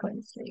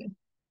frequency.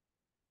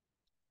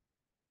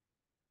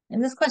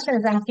 And this question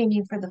is asking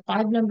you for the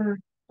 5-number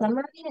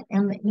summary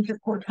and the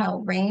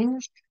interquartile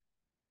range.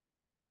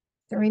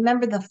 So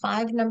remember the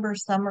 5-number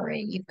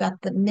summary, you've got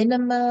the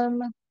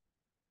minimum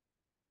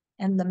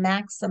and the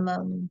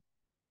maximum.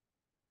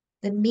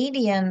 The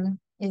median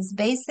is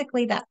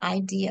basically that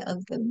idea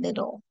of the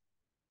middle.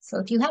 So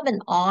if you have an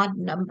odd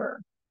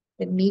number,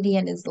 the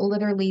median is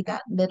literally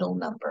that middle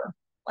number,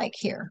 like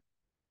here,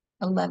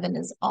 11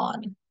 is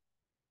odd.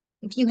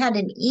 If you had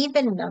an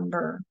even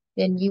number,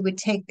 then you would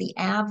take the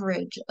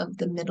average of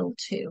the middle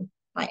two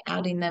by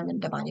adding them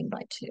and dividing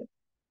by 2.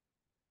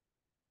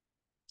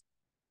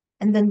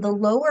 And then the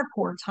lower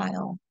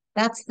quartile,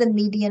 that's the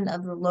median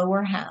of the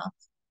lower half.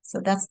 So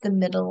that's the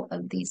middle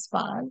of these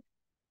 5.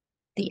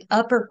 The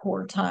upper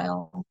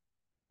quartile,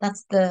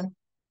 that's the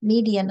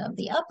median of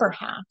the upper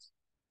half.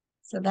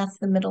 So that's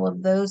the middle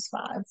of those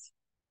 5.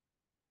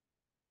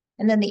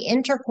 And then the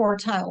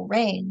interquartile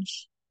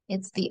range,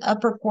 it's the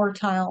upper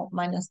quartile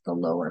minus the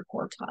lower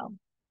quartile.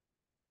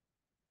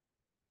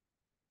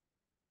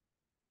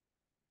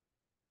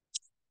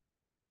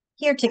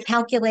 Here to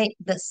calculate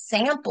the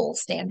sample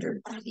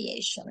standard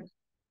deviation.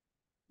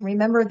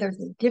 Remember, there's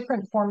a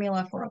different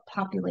formula for a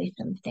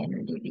population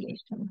standard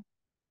deviation.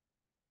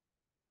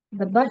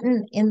 The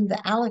button in the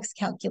ALEKS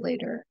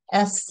calculator,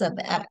 S sub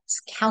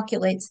x,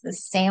 calculates the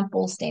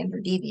sample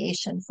standard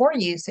deviation for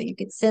you. So you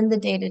could send the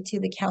data to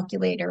the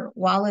calculator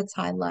while it's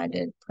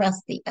highlighted, press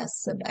the S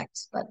sub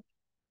x button.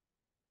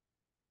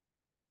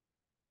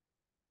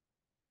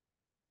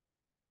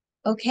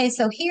 Okay,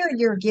 so here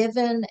you're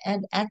given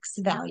an X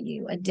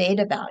value, a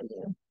data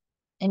value,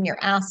 and you're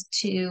asked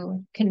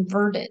to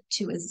convert it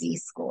to a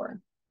Z-score.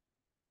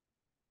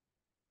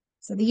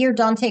 So the year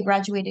Dante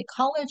graduated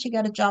college, he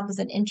got a job as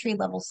an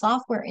entry-level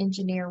software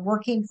engineer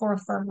working for a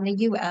firm in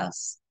the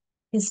US.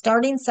 His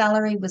starting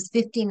salary was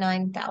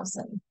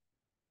 $59,000.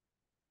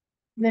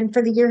 Then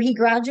for the year he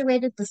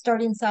graduated, the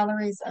starting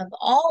salaries of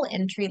all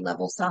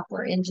entry-level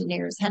software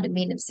engineers had a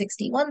mean of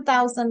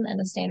 61,000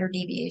 and a standard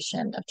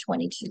deviation of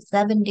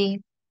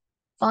 2270.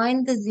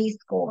 Find the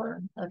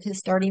Z-score of his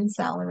starting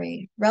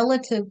salary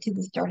relative to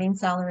the starting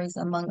salaries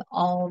among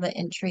all the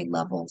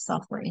entry-level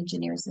software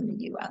engineers in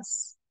the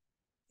US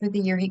for the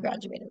year he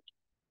graduated.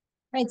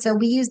 Right, so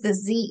we use the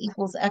Z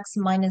equals X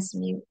minus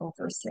mu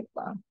over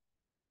sigma.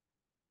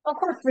 Of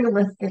course,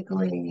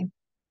 realistically,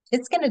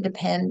 it's going to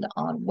depend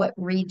on what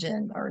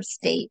region or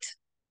state,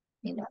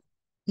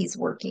 he's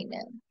working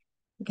in.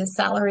 Because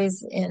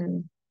salaries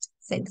in,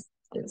 say,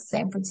 the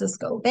San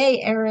Francisco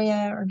Bay Area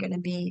are going to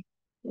be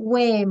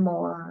way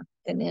more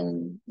than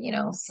in,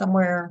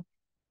 somewhere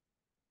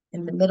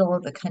in the middle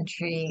of the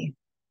country,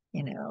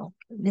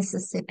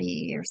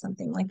 Mississippi or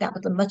something like that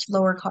with a much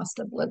lower cost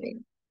of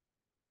living.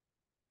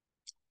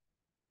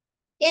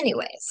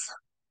 Anyways,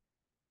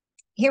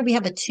 here we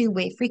have a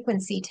two-way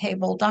frequency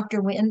table.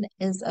 Dr. Nguyen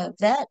is a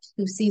vet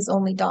who sees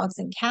only dogs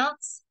and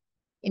cats.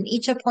 In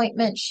each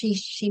appointment,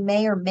 she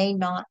may or may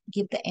not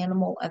give the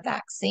animal a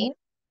vaccine.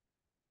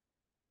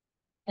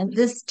 And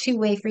this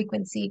two-way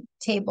frequency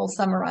table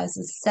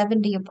summarizes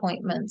 70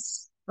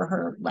 appointments for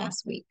her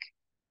last week.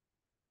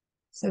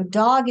 So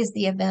dog is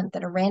the event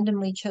that a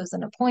randomly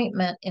chosen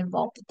appointment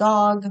involved a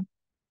dog.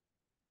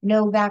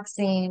 No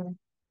vaccine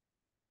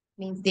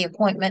means the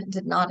appointment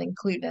did not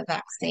include a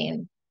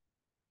vaccine.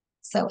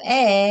 So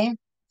A,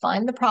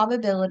 find the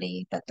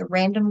probability that the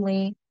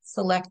randomly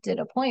selected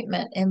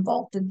appointment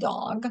involved a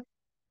dog.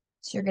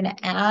 So you're going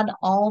to add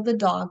all the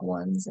dog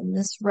ones in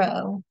this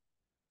row,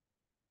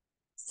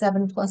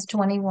 7 plus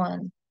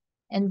 21,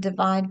 and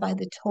divide by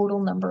the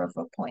total number of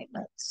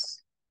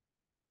appointments.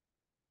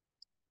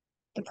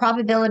 The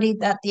probability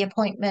that the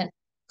appointment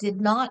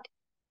did not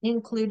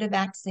include a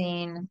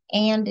vaccine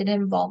and it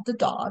involved a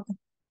dog.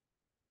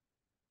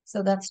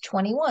 So that's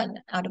 21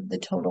 out of the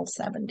total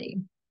 70.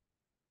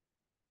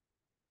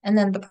 And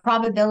then the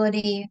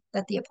probability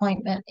that the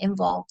appointment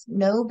involved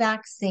no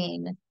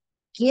vaccine,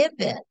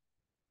 given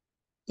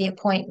the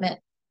appointment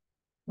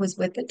was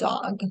with a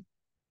dog.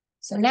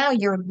 So now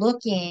you're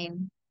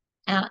looking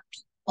at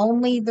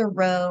only the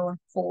row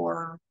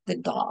for the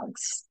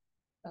dogs.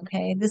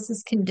 Okay, this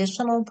is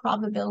conditional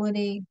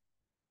probability.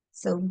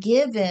 So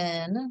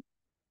given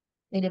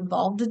it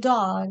involved a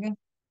dog,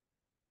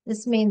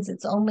 this means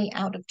it's only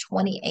out of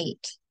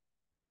 28.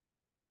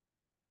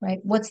 Right?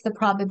 What's the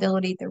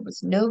probability there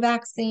was no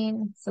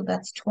vaccine? So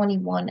that's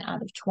 21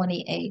 out of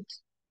 28,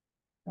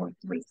 or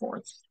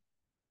 3/4,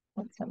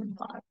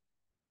 0.75.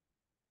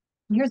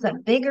 Here's a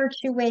bigger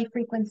two-way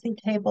frequency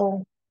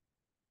table.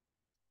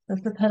 So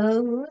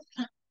suppose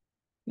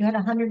you had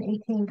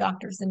 118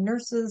 doctors and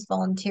nurses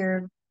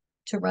volunteered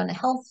to run a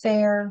health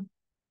fair.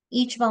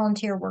 Each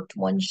volunteer worked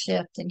one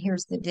shift, and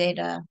here's the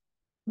data.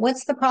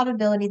 What's the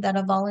probability that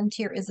a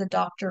volunteer is a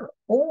doctor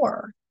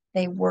or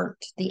they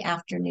worked the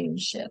afternoon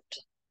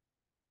shift?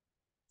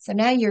 So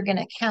now you're going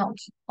to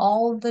count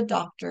all the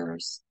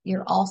doctors.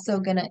 You're also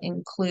going to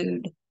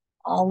include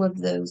all of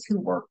those who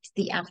worked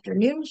the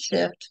afternoon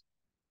shift,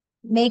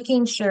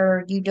 making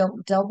sure you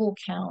don't double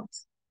count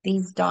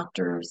these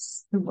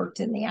doctors who worked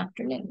in the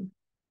afternoon,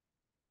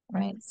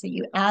 right? So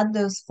you add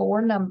those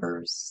four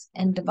numbers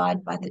and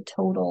divide by the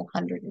total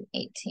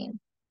 118.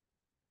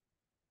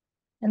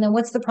 And then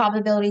what's the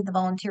probability the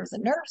volunteer is a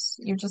nurse?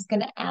 You're just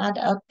going to add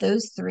up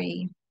those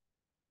three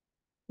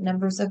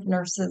numbers of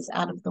nurses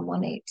out of the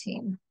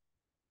 118.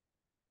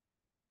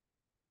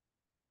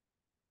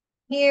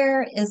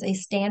 Here is a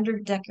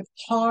standard deck of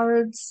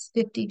cards,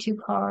 52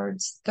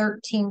 cards,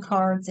 13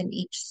 cards in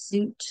each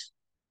suit.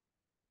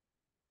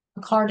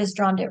 A card is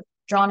drawn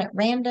at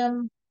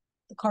random.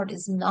 The card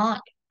is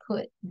not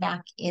put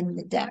back in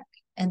the deck.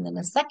 And then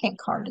a second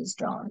card is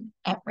drawn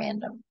at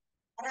random.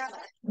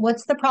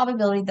 What's the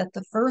probability that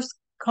the first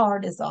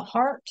card is a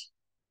heart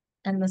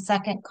and the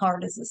second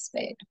card is a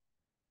spade?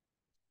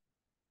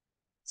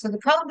 So the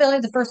probability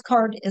the first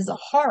card is a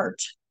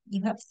heart,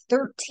 you have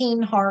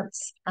 13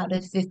 hearts out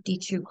of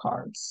 52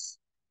 cards.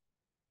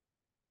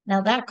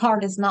 Now that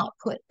card is not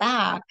put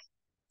back.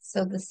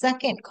 So the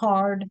second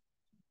card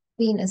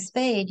being a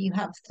spade, you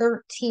have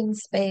 13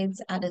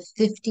 spades out of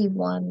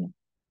 51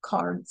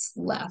 cards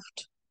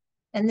left.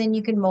 And then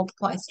you can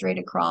multiply straight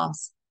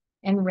across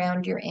and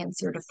round your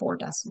answer to 4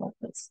 decimal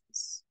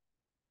places.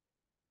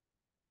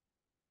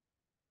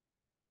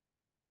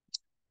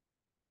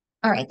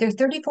 All right, there are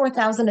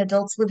 34,000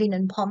 adults living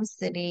in Palm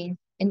City.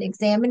 In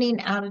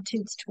examining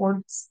attitudes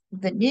towards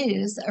the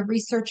news, a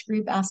research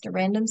group asked a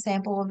random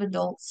sample of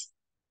adults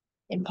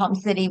in Palm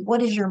City,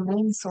 what is your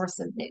main source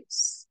of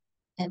news?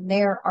 And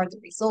there are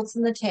the results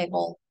in the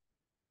table.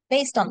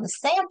 Based on the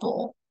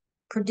sample,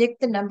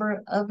 predict the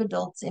number of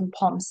adults in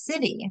Palm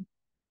City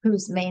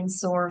whose main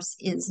source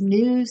is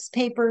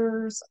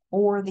newspapers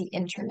or the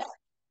internet.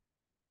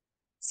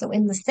 So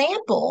in the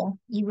sample,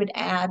 you would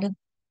add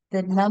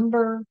the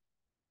number,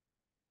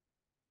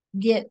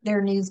 get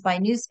their news by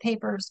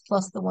newspapers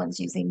plus the ones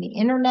using the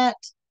internet.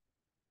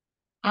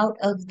 Out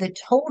of the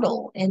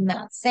total in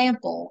that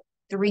sample,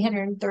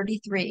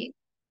 333.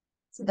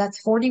 So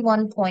that's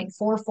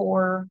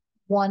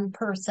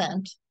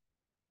 41.441%.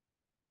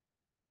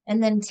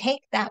 And then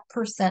take that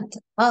percent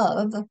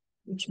of,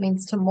 which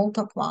means to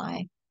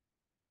multiply,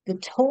 the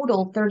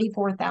total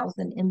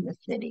 34,000 in the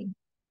city.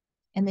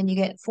 And then you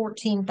get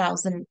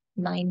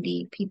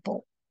 14,090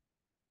 people.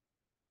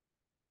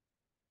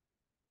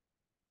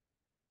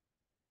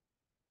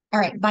 All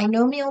right,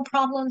 binomial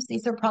problems.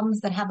 These are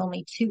problems that have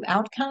only two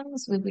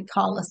outcomes. We would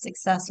call a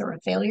success or a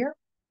failure.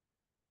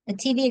 A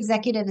TV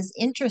executive is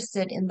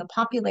interested in the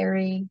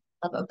popularity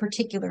of a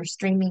particular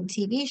streaming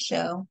TV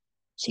show.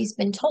 She's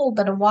been told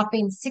that a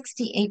whopping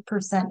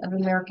 68% of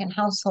American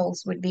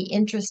households would be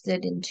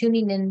interested in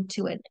tuning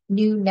into a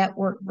new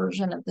network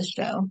version of the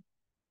show.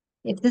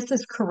 If this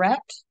is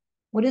correct,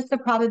 what is the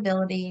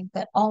probability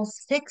that all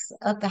 6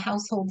 of the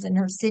households in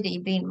her city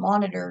being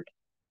monitored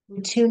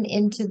would tune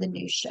into the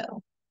new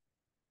show?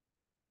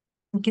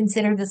 And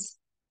consider this,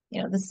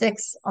 the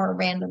 6 are a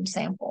random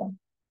sample.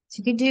 So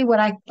you could do what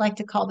I like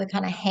to call the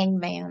kind of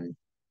hangman.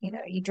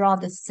 You draw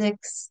the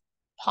 6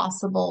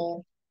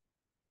 possible,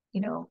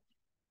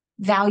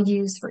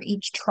 values for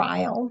each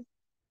trial.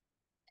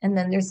 And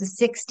then there's a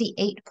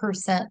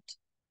 68%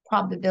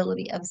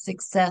 probability of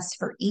success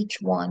for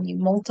each one. You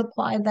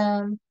multiply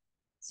them,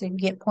 so you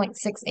get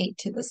 0.68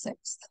 to the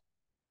 6th.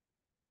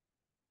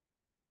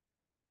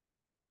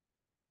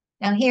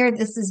 Now here,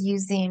 this is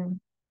using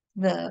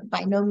the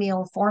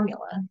binomial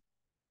formula.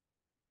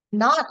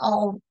 Not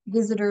all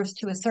visitors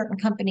to a certain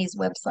company's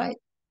website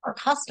are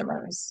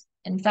customers.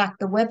 In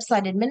fact, the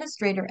website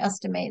administrator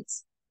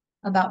estimates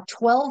about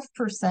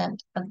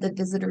 12% of the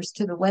visitors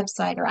to the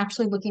website are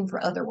actually looking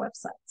for other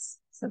websites.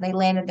 So they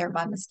landed there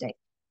by mistake.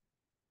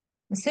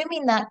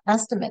 Assuming that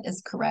estimate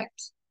is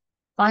correct,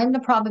 find the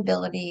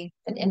probability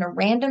that in a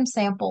random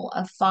sample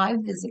of 5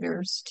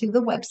 visitors to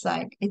the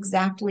website,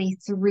 exactly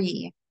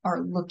 3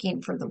 are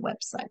looking for the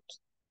website.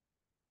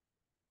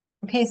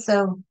 Okay,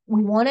 so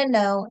we want to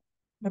know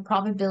the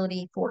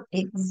probability for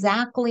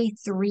exactly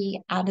 3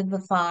 out of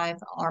the 5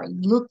 are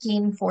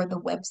looking for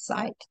the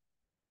website.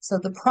 So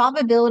the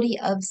probability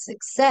of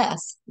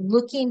success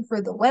looking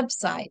for the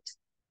website,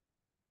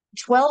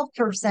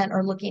 12%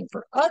 are looking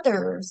for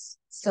others,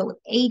 so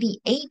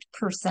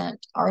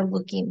 88% are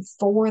looking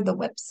for the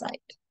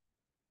website.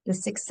 The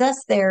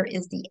success there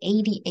is the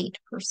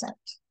 88%.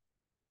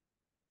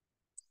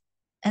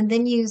 And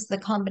then use the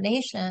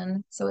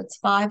combination, so it's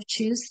 5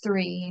 choose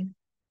 3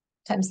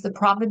 times the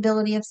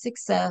probability of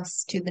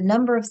success to the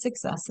number of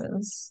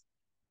successes,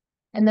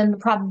 and then the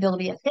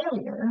probability of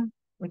failure,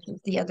 which is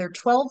the other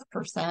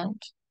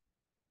 12%.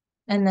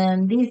 And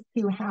then these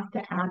two have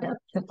to add up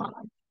to 5.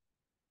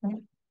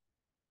 Right?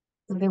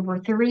 So there were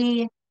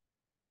 3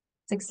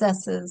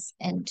 successes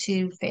and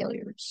 2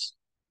 failures.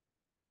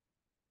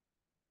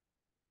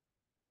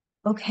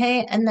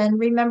 Okay, and then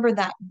remember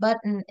that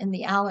button in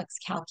the Alex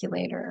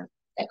calculator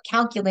that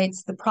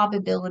calculates the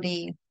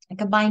probability,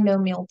 like a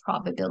binomial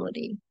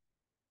probability,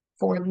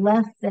 for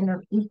less than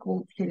or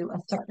equal to a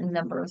certain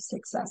number of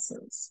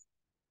successes.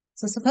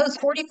 So suppose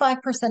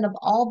 45% of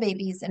all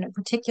babies in a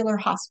particular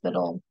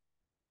hospital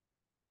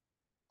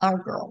are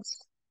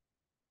girls.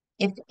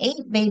 if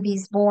 8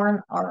 babies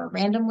born are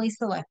randomly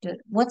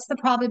selected, what's the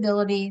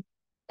probability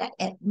that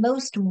at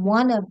most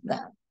one of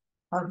them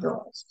are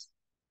girls?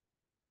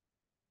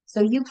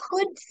 So you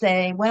could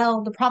say,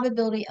 well, the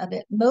probability of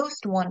at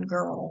most one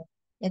girl,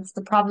 it's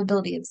the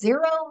probability of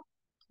 0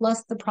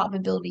 plus the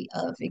probability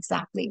of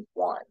exactly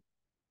 1.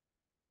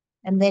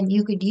 And then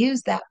you could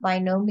use that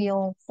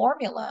binomial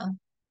formula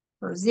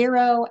for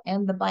 0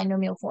 and the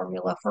binomial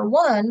formula for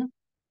 1.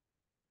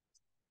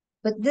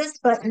 But this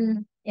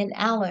button in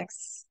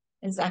Alex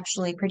is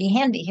actually pretty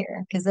handy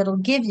here because it'll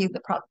give you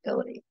the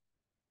probability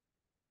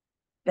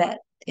that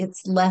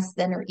it's less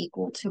than or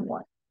equal to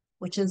 1,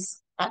 which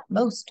is at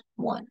most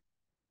 1.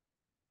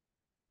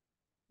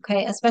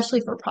 Okay,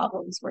 especially for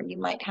problems where you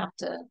might have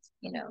to,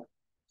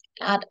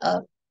 add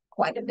up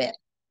quite a bit.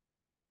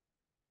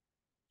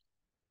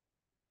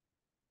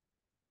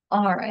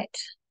 All right.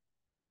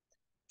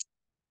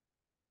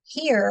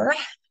 Here,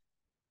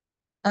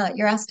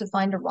 you're asked to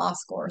find a raw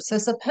score. So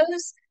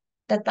suppose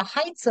that the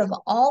heights of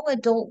all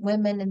adult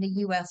women in the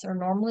US are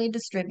normally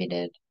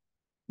distributed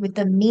with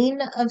a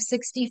mean of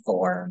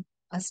 64,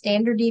 a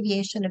standard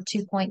deviation of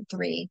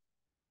 2.3.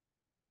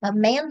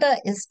 Amanda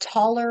is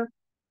taller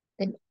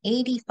than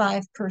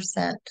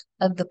 85%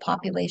 of the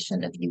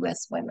population of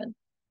US women.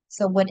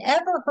 So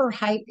whatever her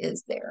height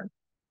is there,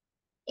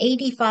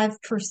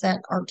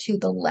 85% are to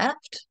the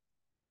left.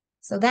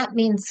 So that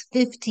means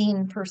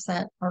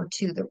 15% are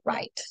to the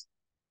right.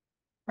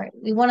 Right?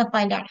 We want to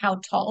find out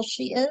how tall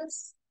she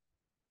is.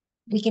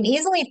 We can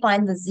easily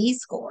find the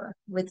z-score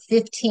with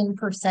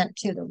 15%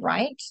 to the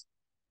right.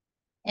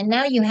 And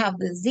now you have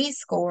the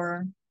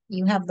z-score,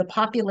 you have the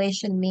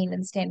population mean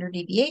and standard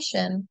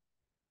deviation,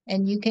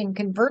 and you can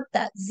convert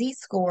that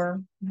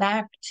z-score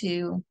back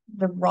to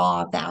the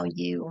raw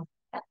value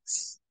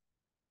x.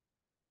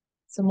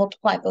 So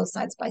multiply both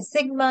sides by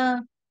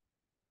sigma,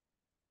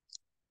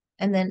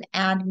 and then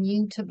add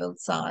mu to both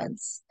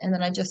sides. And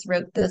then I just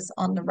wrote this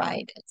on the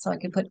right, so I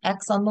could put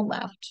x on the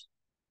left,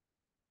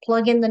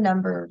 plug in the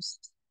numbers,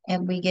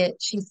 and we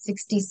get she's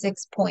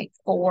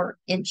 66.4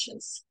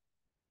 inches.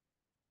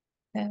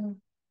 Okay.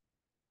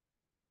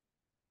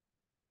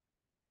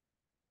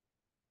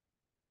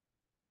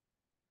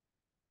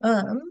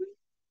 Um,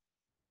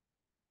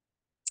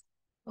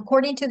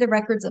 According to the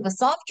records of a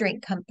soft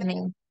drink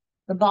company,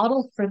 the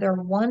bottles for their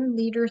 1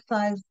 liter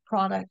size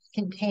products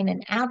contain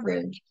an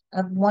average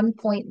of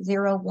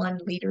 1.01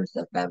 liters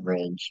of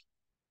beverage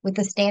with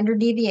a standard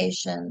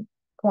deviation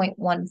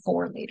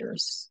 0.14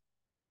 liters.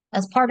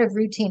 As part of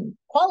routine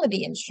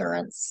quality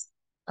insurance,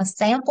 a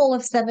sample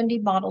of 70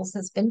 bottles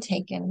has been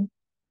taken.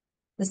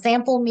 The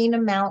sample mean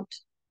amount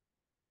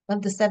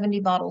of the 70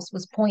 bottles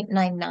was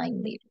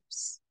 0.99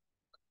 liters.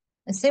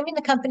 Assuming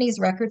the company's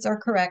records are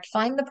correct,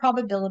 find the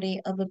probability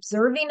of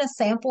observing a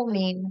sample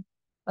mean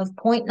of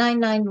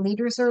 0.99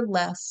 liters or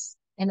less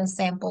in a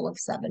sample of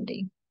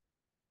 70.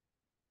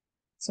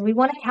 So we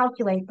want to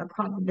calculate the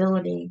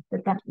probability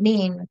that that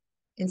mean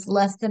is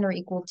less than or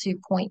equal to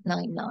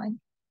 0.99.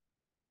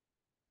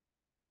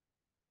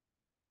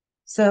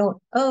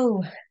 So,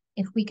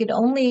 if we could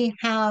only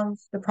have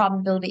the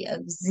probability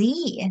of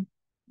z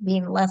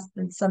being less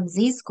than some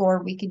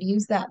z-score, we could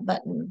use that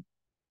button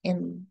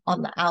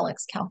on the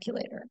Alex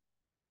calculator.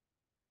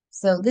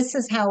 So this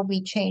is how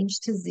we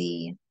change to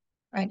z,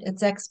 right?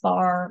 It's x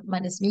bar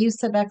minus mu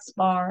sub x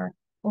bar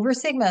over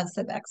sigma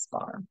sub x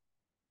bar.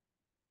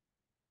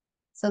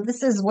 So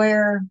this is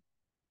where,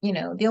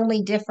 the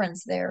only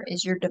difference there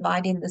is you're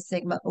dividing the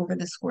sigma over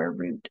the square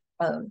root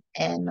of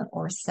n,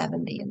 or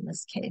 70 in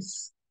this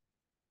case.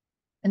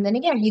 And then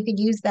again, you could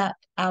use that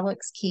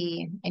Alex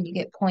key and you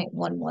get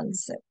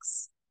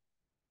 0.116.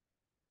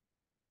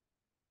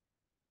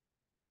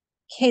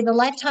 Okay, the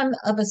lifetime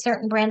of a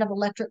certain brand of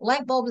electric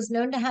light bulb is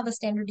known to have a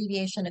standard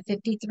deviation of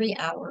 53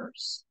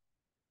 hours.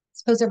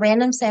 Suppose a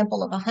random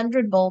sample of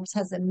 100 bulbs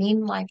has a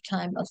mean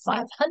lifetime of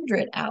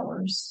 500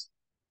 hours.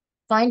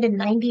 Find a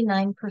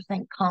 99%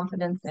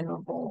 confidence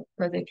interval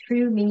for the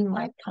true mean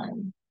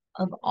lifetime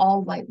of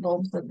all light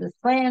bulbs of this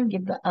brand.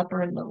 Give the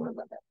upper and lower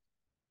limit.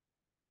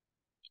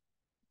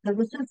 So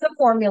this is the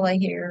formula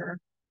here.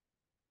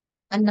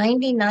 A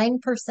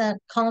 99%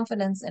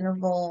 confidence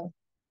interval,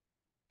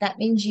 that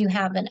means you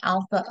have an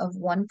alpha of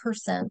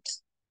 1%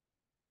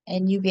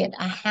 and you get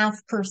a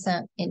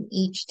 0.5% in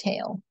each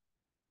tail.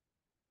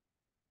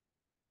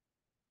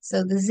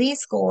 So the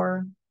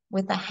z-score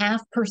with a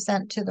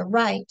 0.5% to the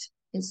right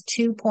is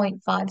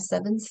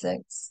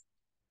 2.576.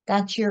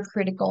 That's your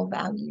critical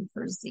value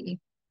for z.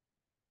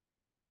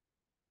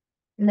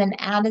 And then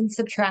add and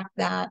subtract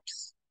that,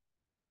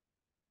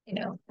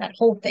 that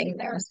whole thing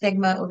there,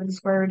 sigma over the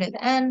square root of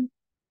n,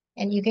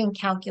 and you can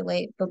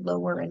calculate the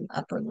lower and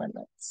upper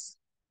limits.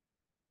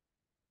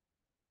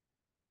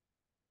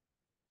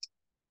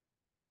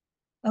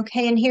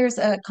 Okay, and here's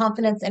a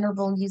confidence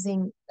interval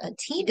using a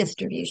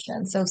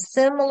t-distribution. So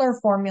similar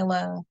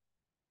formula,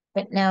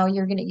 but now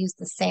you're going to use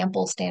the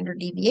sample standard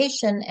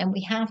deviation, and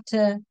we have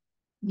to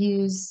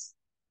use,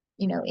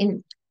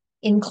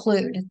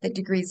 include the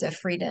degrees of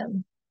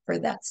freedom for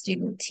that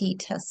student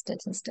t-test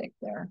statistic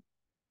there.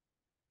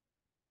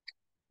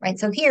 right?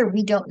 So here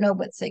we don't know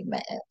what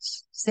sigma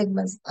is.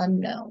 Sigma's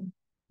unknown.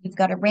 You've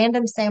got a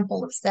random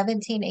sample of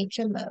 17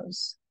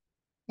 HMOs,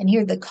 and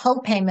here the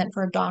copayment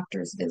for a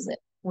doctor's visit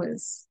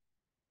was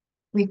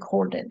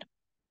recorded.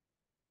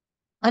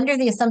 Under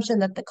the assumption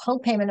that the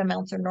copayment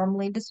amounts are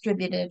normally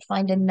distributed,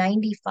 find a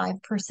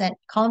 95%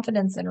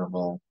 confidence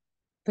interval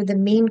for the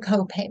mean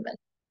copayment.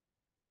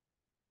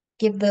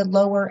 Give the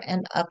lower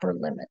and upper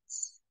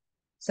limits.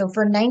 So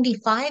for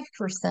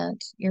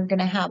 95%, you're going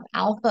to have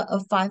alpha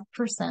of 5%,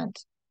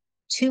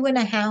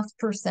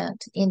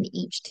 2.5% in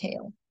each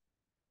tail.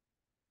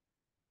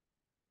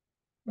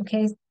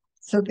 Okay,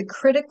 so the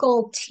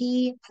critical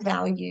T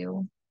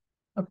value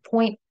of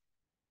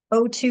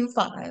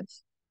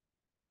 0.025,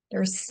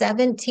 there's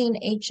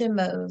 17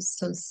 HMOs,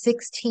 so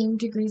 16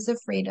 degrees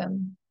of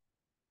freedom.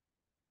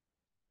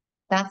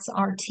 That's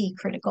our T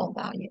critical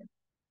value.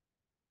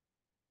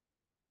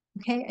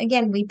 Okay,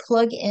 again, we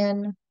plug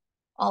in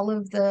all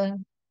of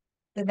the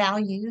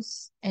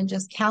values and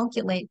just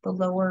calculate the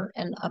lower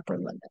and upper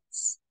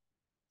limits.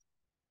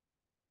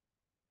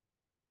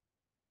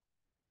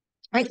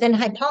 Right, then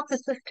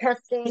hypothesis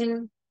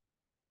testing.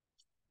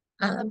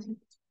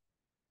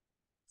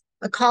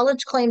 A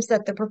college claims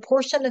that the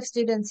proportion of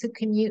students who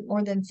commute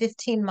more than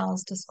 15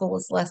 miles to school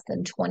is less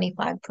than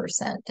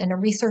 25%, and a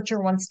researcher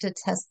wants to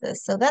test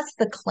this. So that's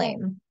the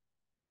claim.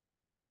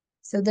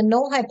 So the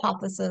null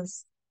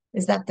hypothesis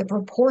is that the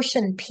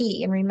proportion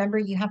P, and remember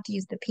you have to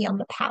use the P on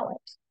the palette,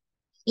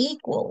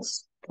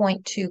 equals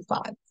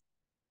 0.25.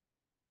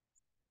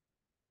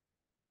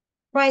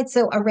 Right,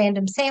 so a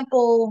random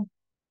sample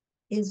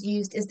is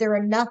used. Is there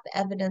enough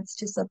evidence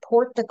to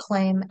support the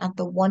claim at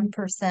the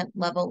 1%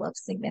 level of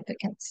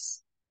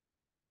significance?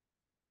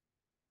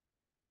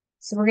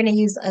 So we're going to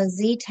use a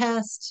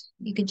z-test.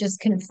 You could just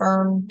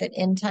confirm that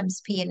n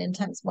times p and n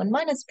times 1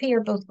 minus p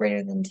are both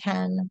greater than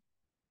 10.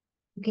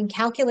 You can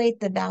calculate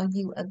the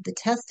value of the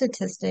test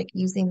statistic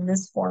using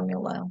this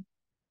formula,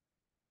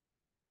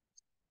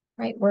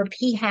 right? Where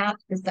p hat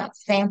is that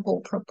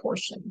sample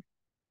proportion.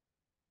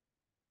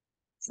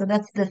 So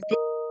that's the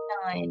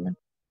 59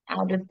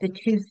 out of the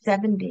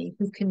 270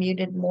 who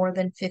commuted more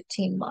than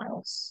 15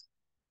 miles.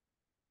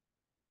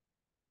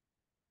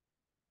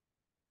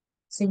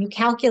 So you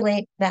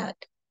calculate that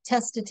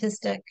test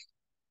statistic,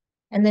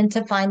 and then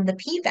to find the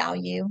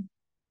p-value,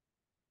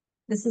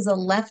 this is a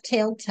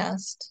left-tailed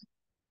test,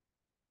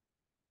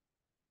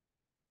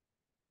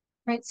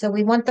 right? So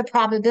we want the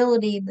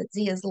probability that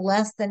z is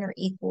less than or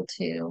equal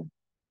to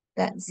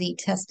that z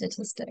test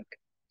statistic.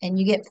 And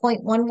you get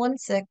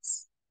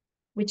 0.116,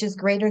 which is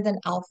greater than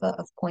alpha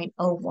of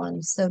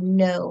 0.01. So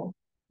no,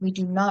 we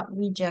do not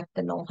reject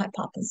the null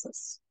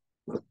hypothesis.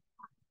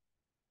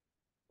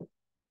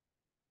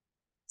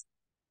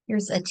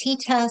 Here's a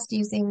t-test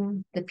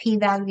using the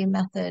p-value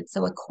method.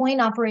 So a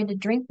coin-operated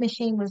drink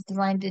machine was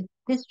designed to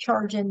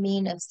discharge a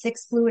mean of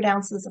 6 fluid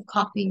ounces of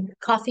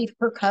coffee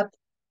per cup.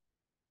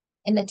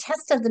 In a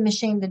test of the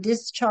machine, the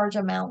discharge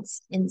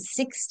amounts in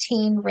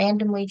 16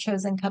 randomly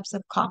chosen cups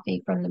of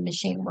coffee from the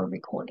machine were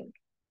recorded.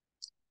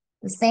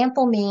 The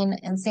sample mean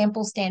and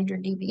sample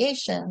standard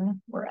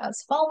deviation were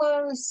as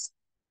follows.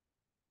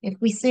 If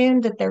we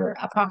assume that they're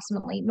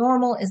approximately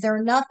normal, is there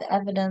enough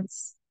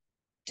evidence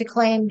to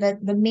claim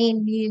that the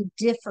mean mu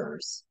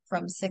differs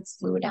from 6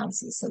 fluid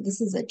ounces? So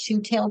this is a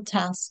two-tailed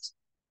test.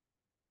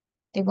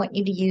 They want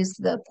you to use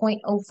the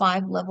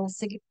 0.05 level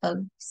of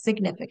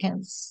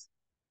significance.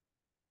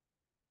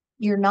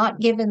 You're not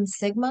given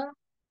sigma,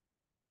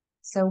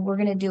 so we're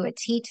going to do a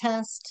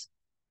t-test.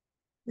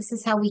 This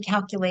is how we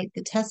calculate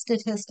the test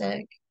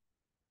statistic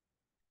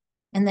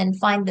and then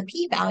find the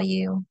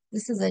p-value.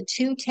 This is a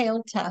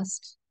two-tailed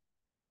test.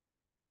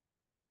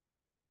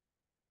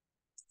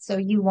 So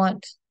you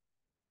want,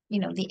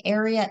 the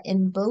area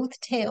in both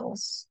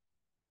tails.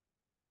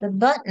 The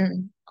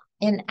button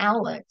in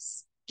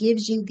Alex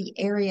gives you the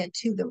area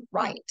to the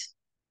right.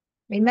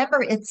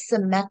 Remember, it's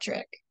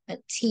symmetric. A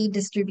t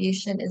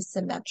distribution is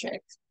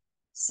symmetric.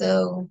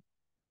 So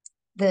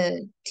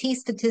the t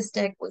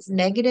statistic was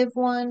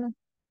 -1.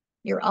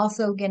 You're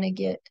also going to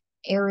get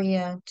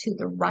area to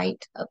the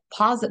right of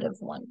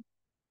 +1.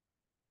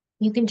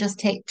 You can just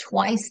take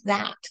twice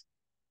that,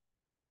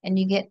 and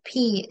you get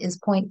p is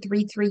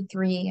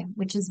 0.333,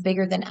 which is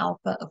bigger than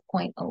alpha of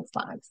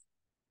 0.05.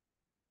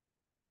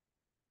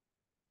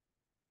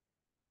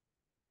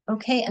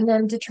 Okay, and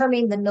then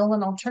determining the null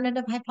and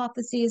alternative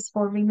hypotheses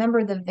for,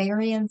 remember, the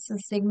variance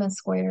is sigma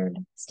squared,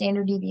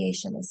 standard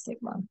deviation is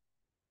sigma.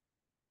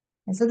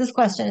 And so this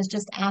question is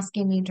just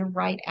asking you to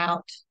write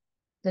out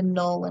the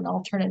null and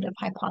alternative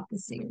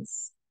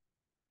hypotheses.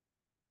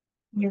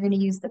 You're going to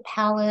use the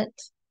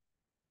palette.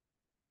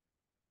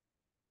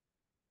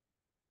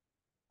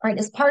 All right,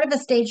 as part of a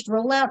staged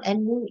rollout, a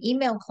new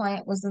email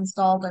client was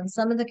installed on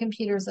some of the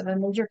computers of a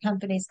major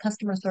company's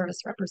customer service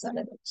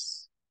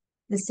representatives.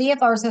 The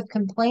CFRs have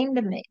complained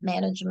to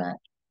management,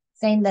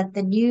 saying that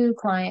the new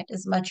client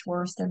is much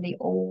worse than the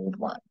old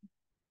one.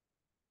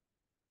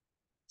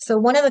 So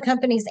one of the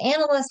company's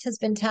analysts has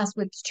been tasked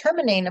with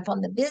determining if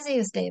on the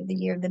busiest day of the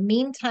year, the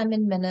mean time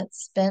in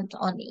minutes spent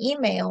on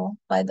email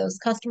by those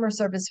customer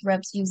service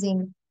reps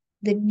using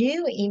the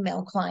new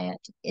email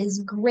client is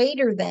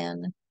greater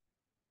than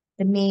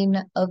the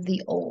mean of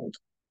the old.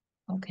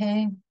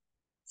 Okay.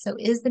 So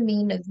is the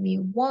mean of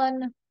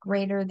mu1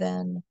 greater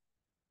than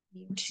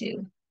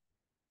mu2?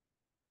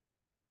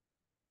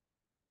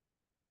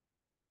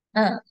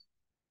 Uh,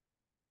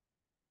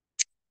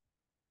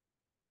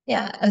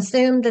 yeah,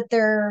 assume that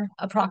they're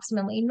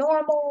approximately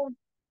normal.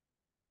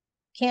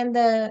 Can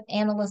the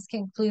analyst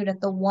conclude at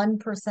the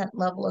 1%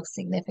 level of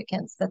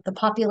significance that the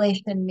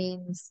population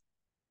means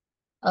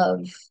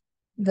of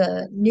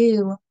the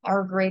new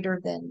are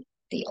greater than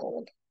the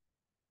old?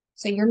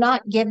 So you're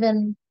not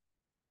given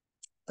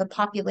the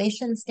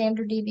population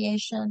standard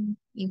deviation.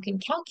 You can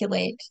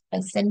calculate by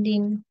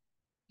sending,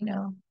 you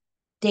know,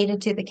 data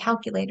to the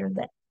calculator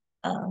that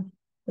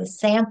the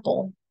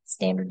sample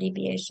standard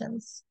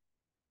deviations.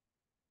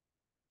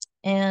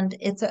 And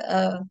it's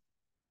a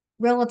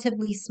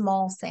relatively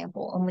small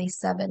sample, only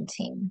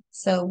 17.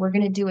 So we're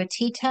going to do a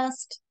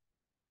t-test.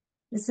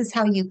 This is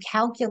how you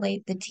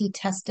calculate the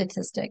t-test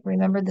statistic.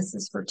 Remember, this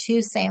is for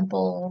two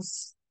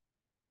samples.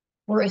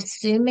 We're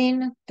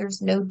assuming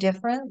there's no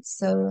difference,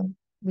 so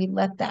we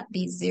let that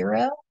be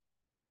 0.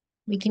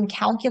 We can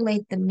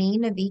calculate the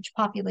mean of each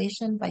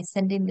population by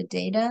sending the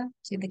data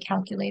to the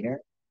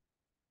calculator.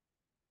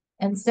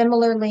 And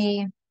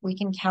similarly, we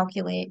can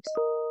calculate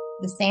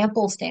the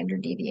sample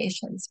standard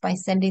deviations by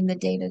sending the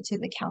data to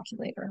the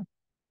calculator.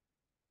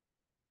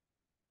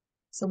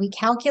 So we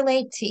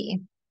calculate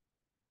t,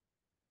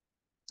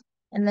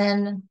 and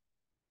then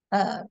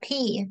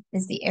p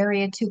is the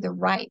area to the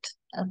right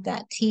of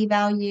that t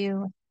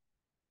value.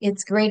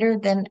 It's greater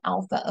than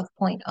alpha of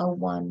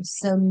 0.01,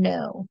 so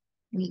no,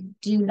 we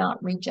do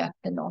not reject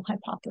the null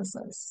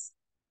hypothesis.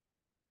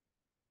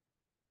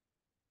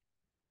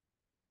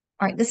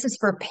 All right, this is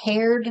for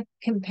paired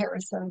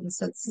comparisons.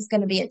 So this is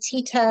going to be a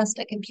t-test.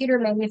 A computer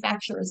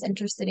manufacturer is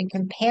interested in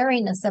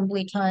comparing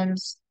assembly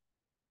times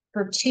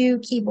for two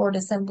keyboard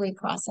assembly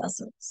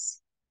processes,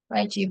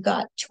 right? You've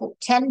got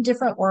 10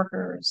 different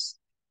workers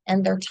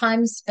and their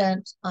time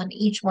spent on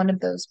each one of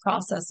those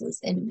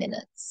processes in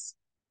minutes.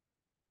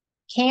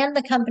 Can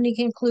the company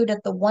conclude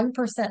at the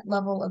 1%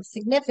 level of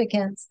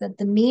significance that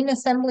the mean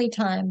assembly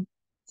time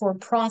for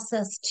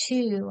process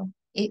 2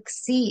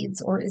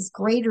 exceeds or is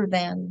greater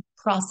than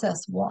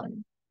process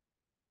 1?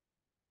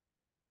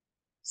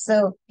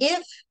 So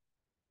if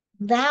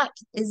that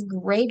is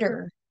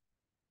greater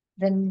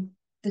than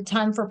the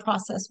time for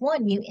process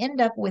 1, you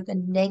end up with a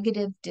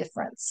negative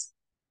difference.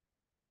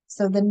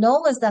 So the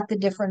null is that the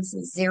difference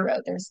is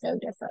 0. There's no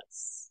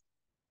difference.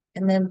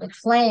 And then the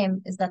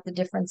flame is that the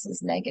difference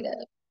is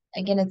negative.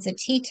 Again, it's a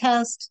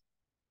t-test.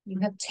 You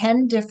have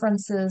 10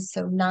 differences,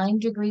 so 9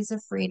 degrees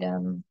of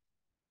freedom.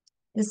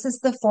 This is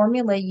the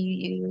formula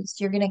you use.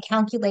 You're going to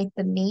calculate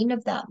the mean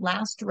of that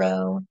last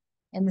row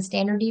and the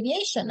standard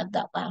deviation of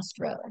that last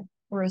row.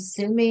 We're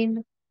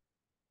assuming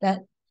that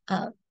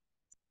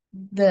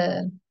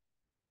the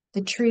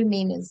true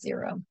mean is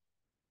 0.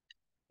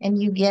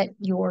 And you get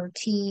your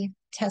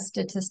t-test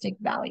statistic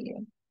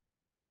value.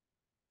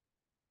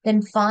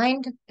 Then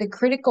find the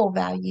critical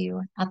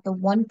value at the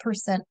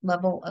 1%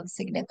 level of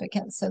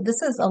significance. So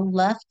this is a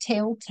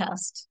left-tailed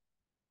test.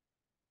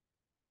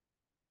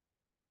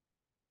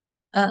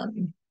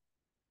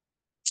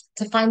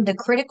 To find the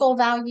critical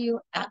value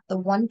at the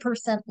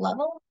 1%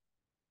 level,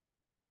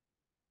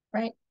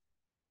 right?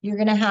 You're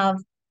going to have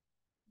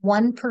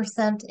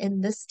 1%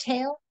 in this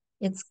tail.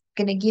 It's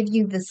going to give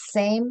you the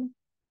same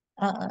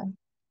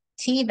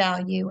t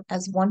value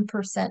as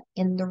 1%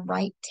 in the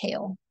right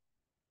tail.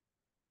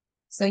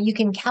 So you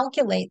can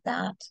calculate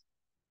that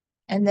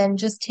and then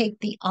just take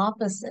the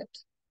opposite.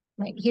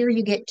 Right here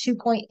you get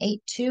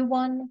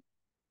 2.821.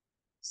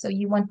 So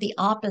you want the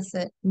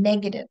opposite,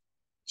 negative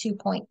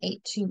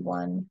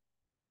 2.821.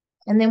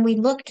 And then we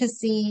look to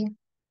see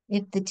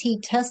if the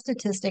t-test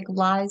statistic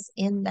lies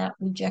in that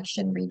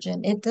rejection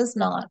region. It does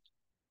not.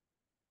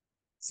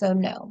 So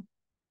no,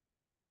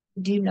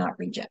 do not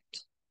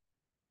reject.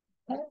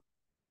 Okay.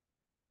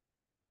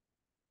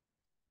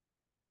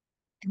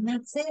 And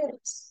that's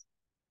it.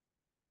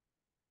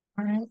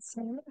 All right,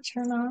 so I'm going to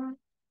turn on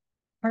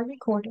our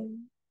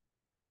recording.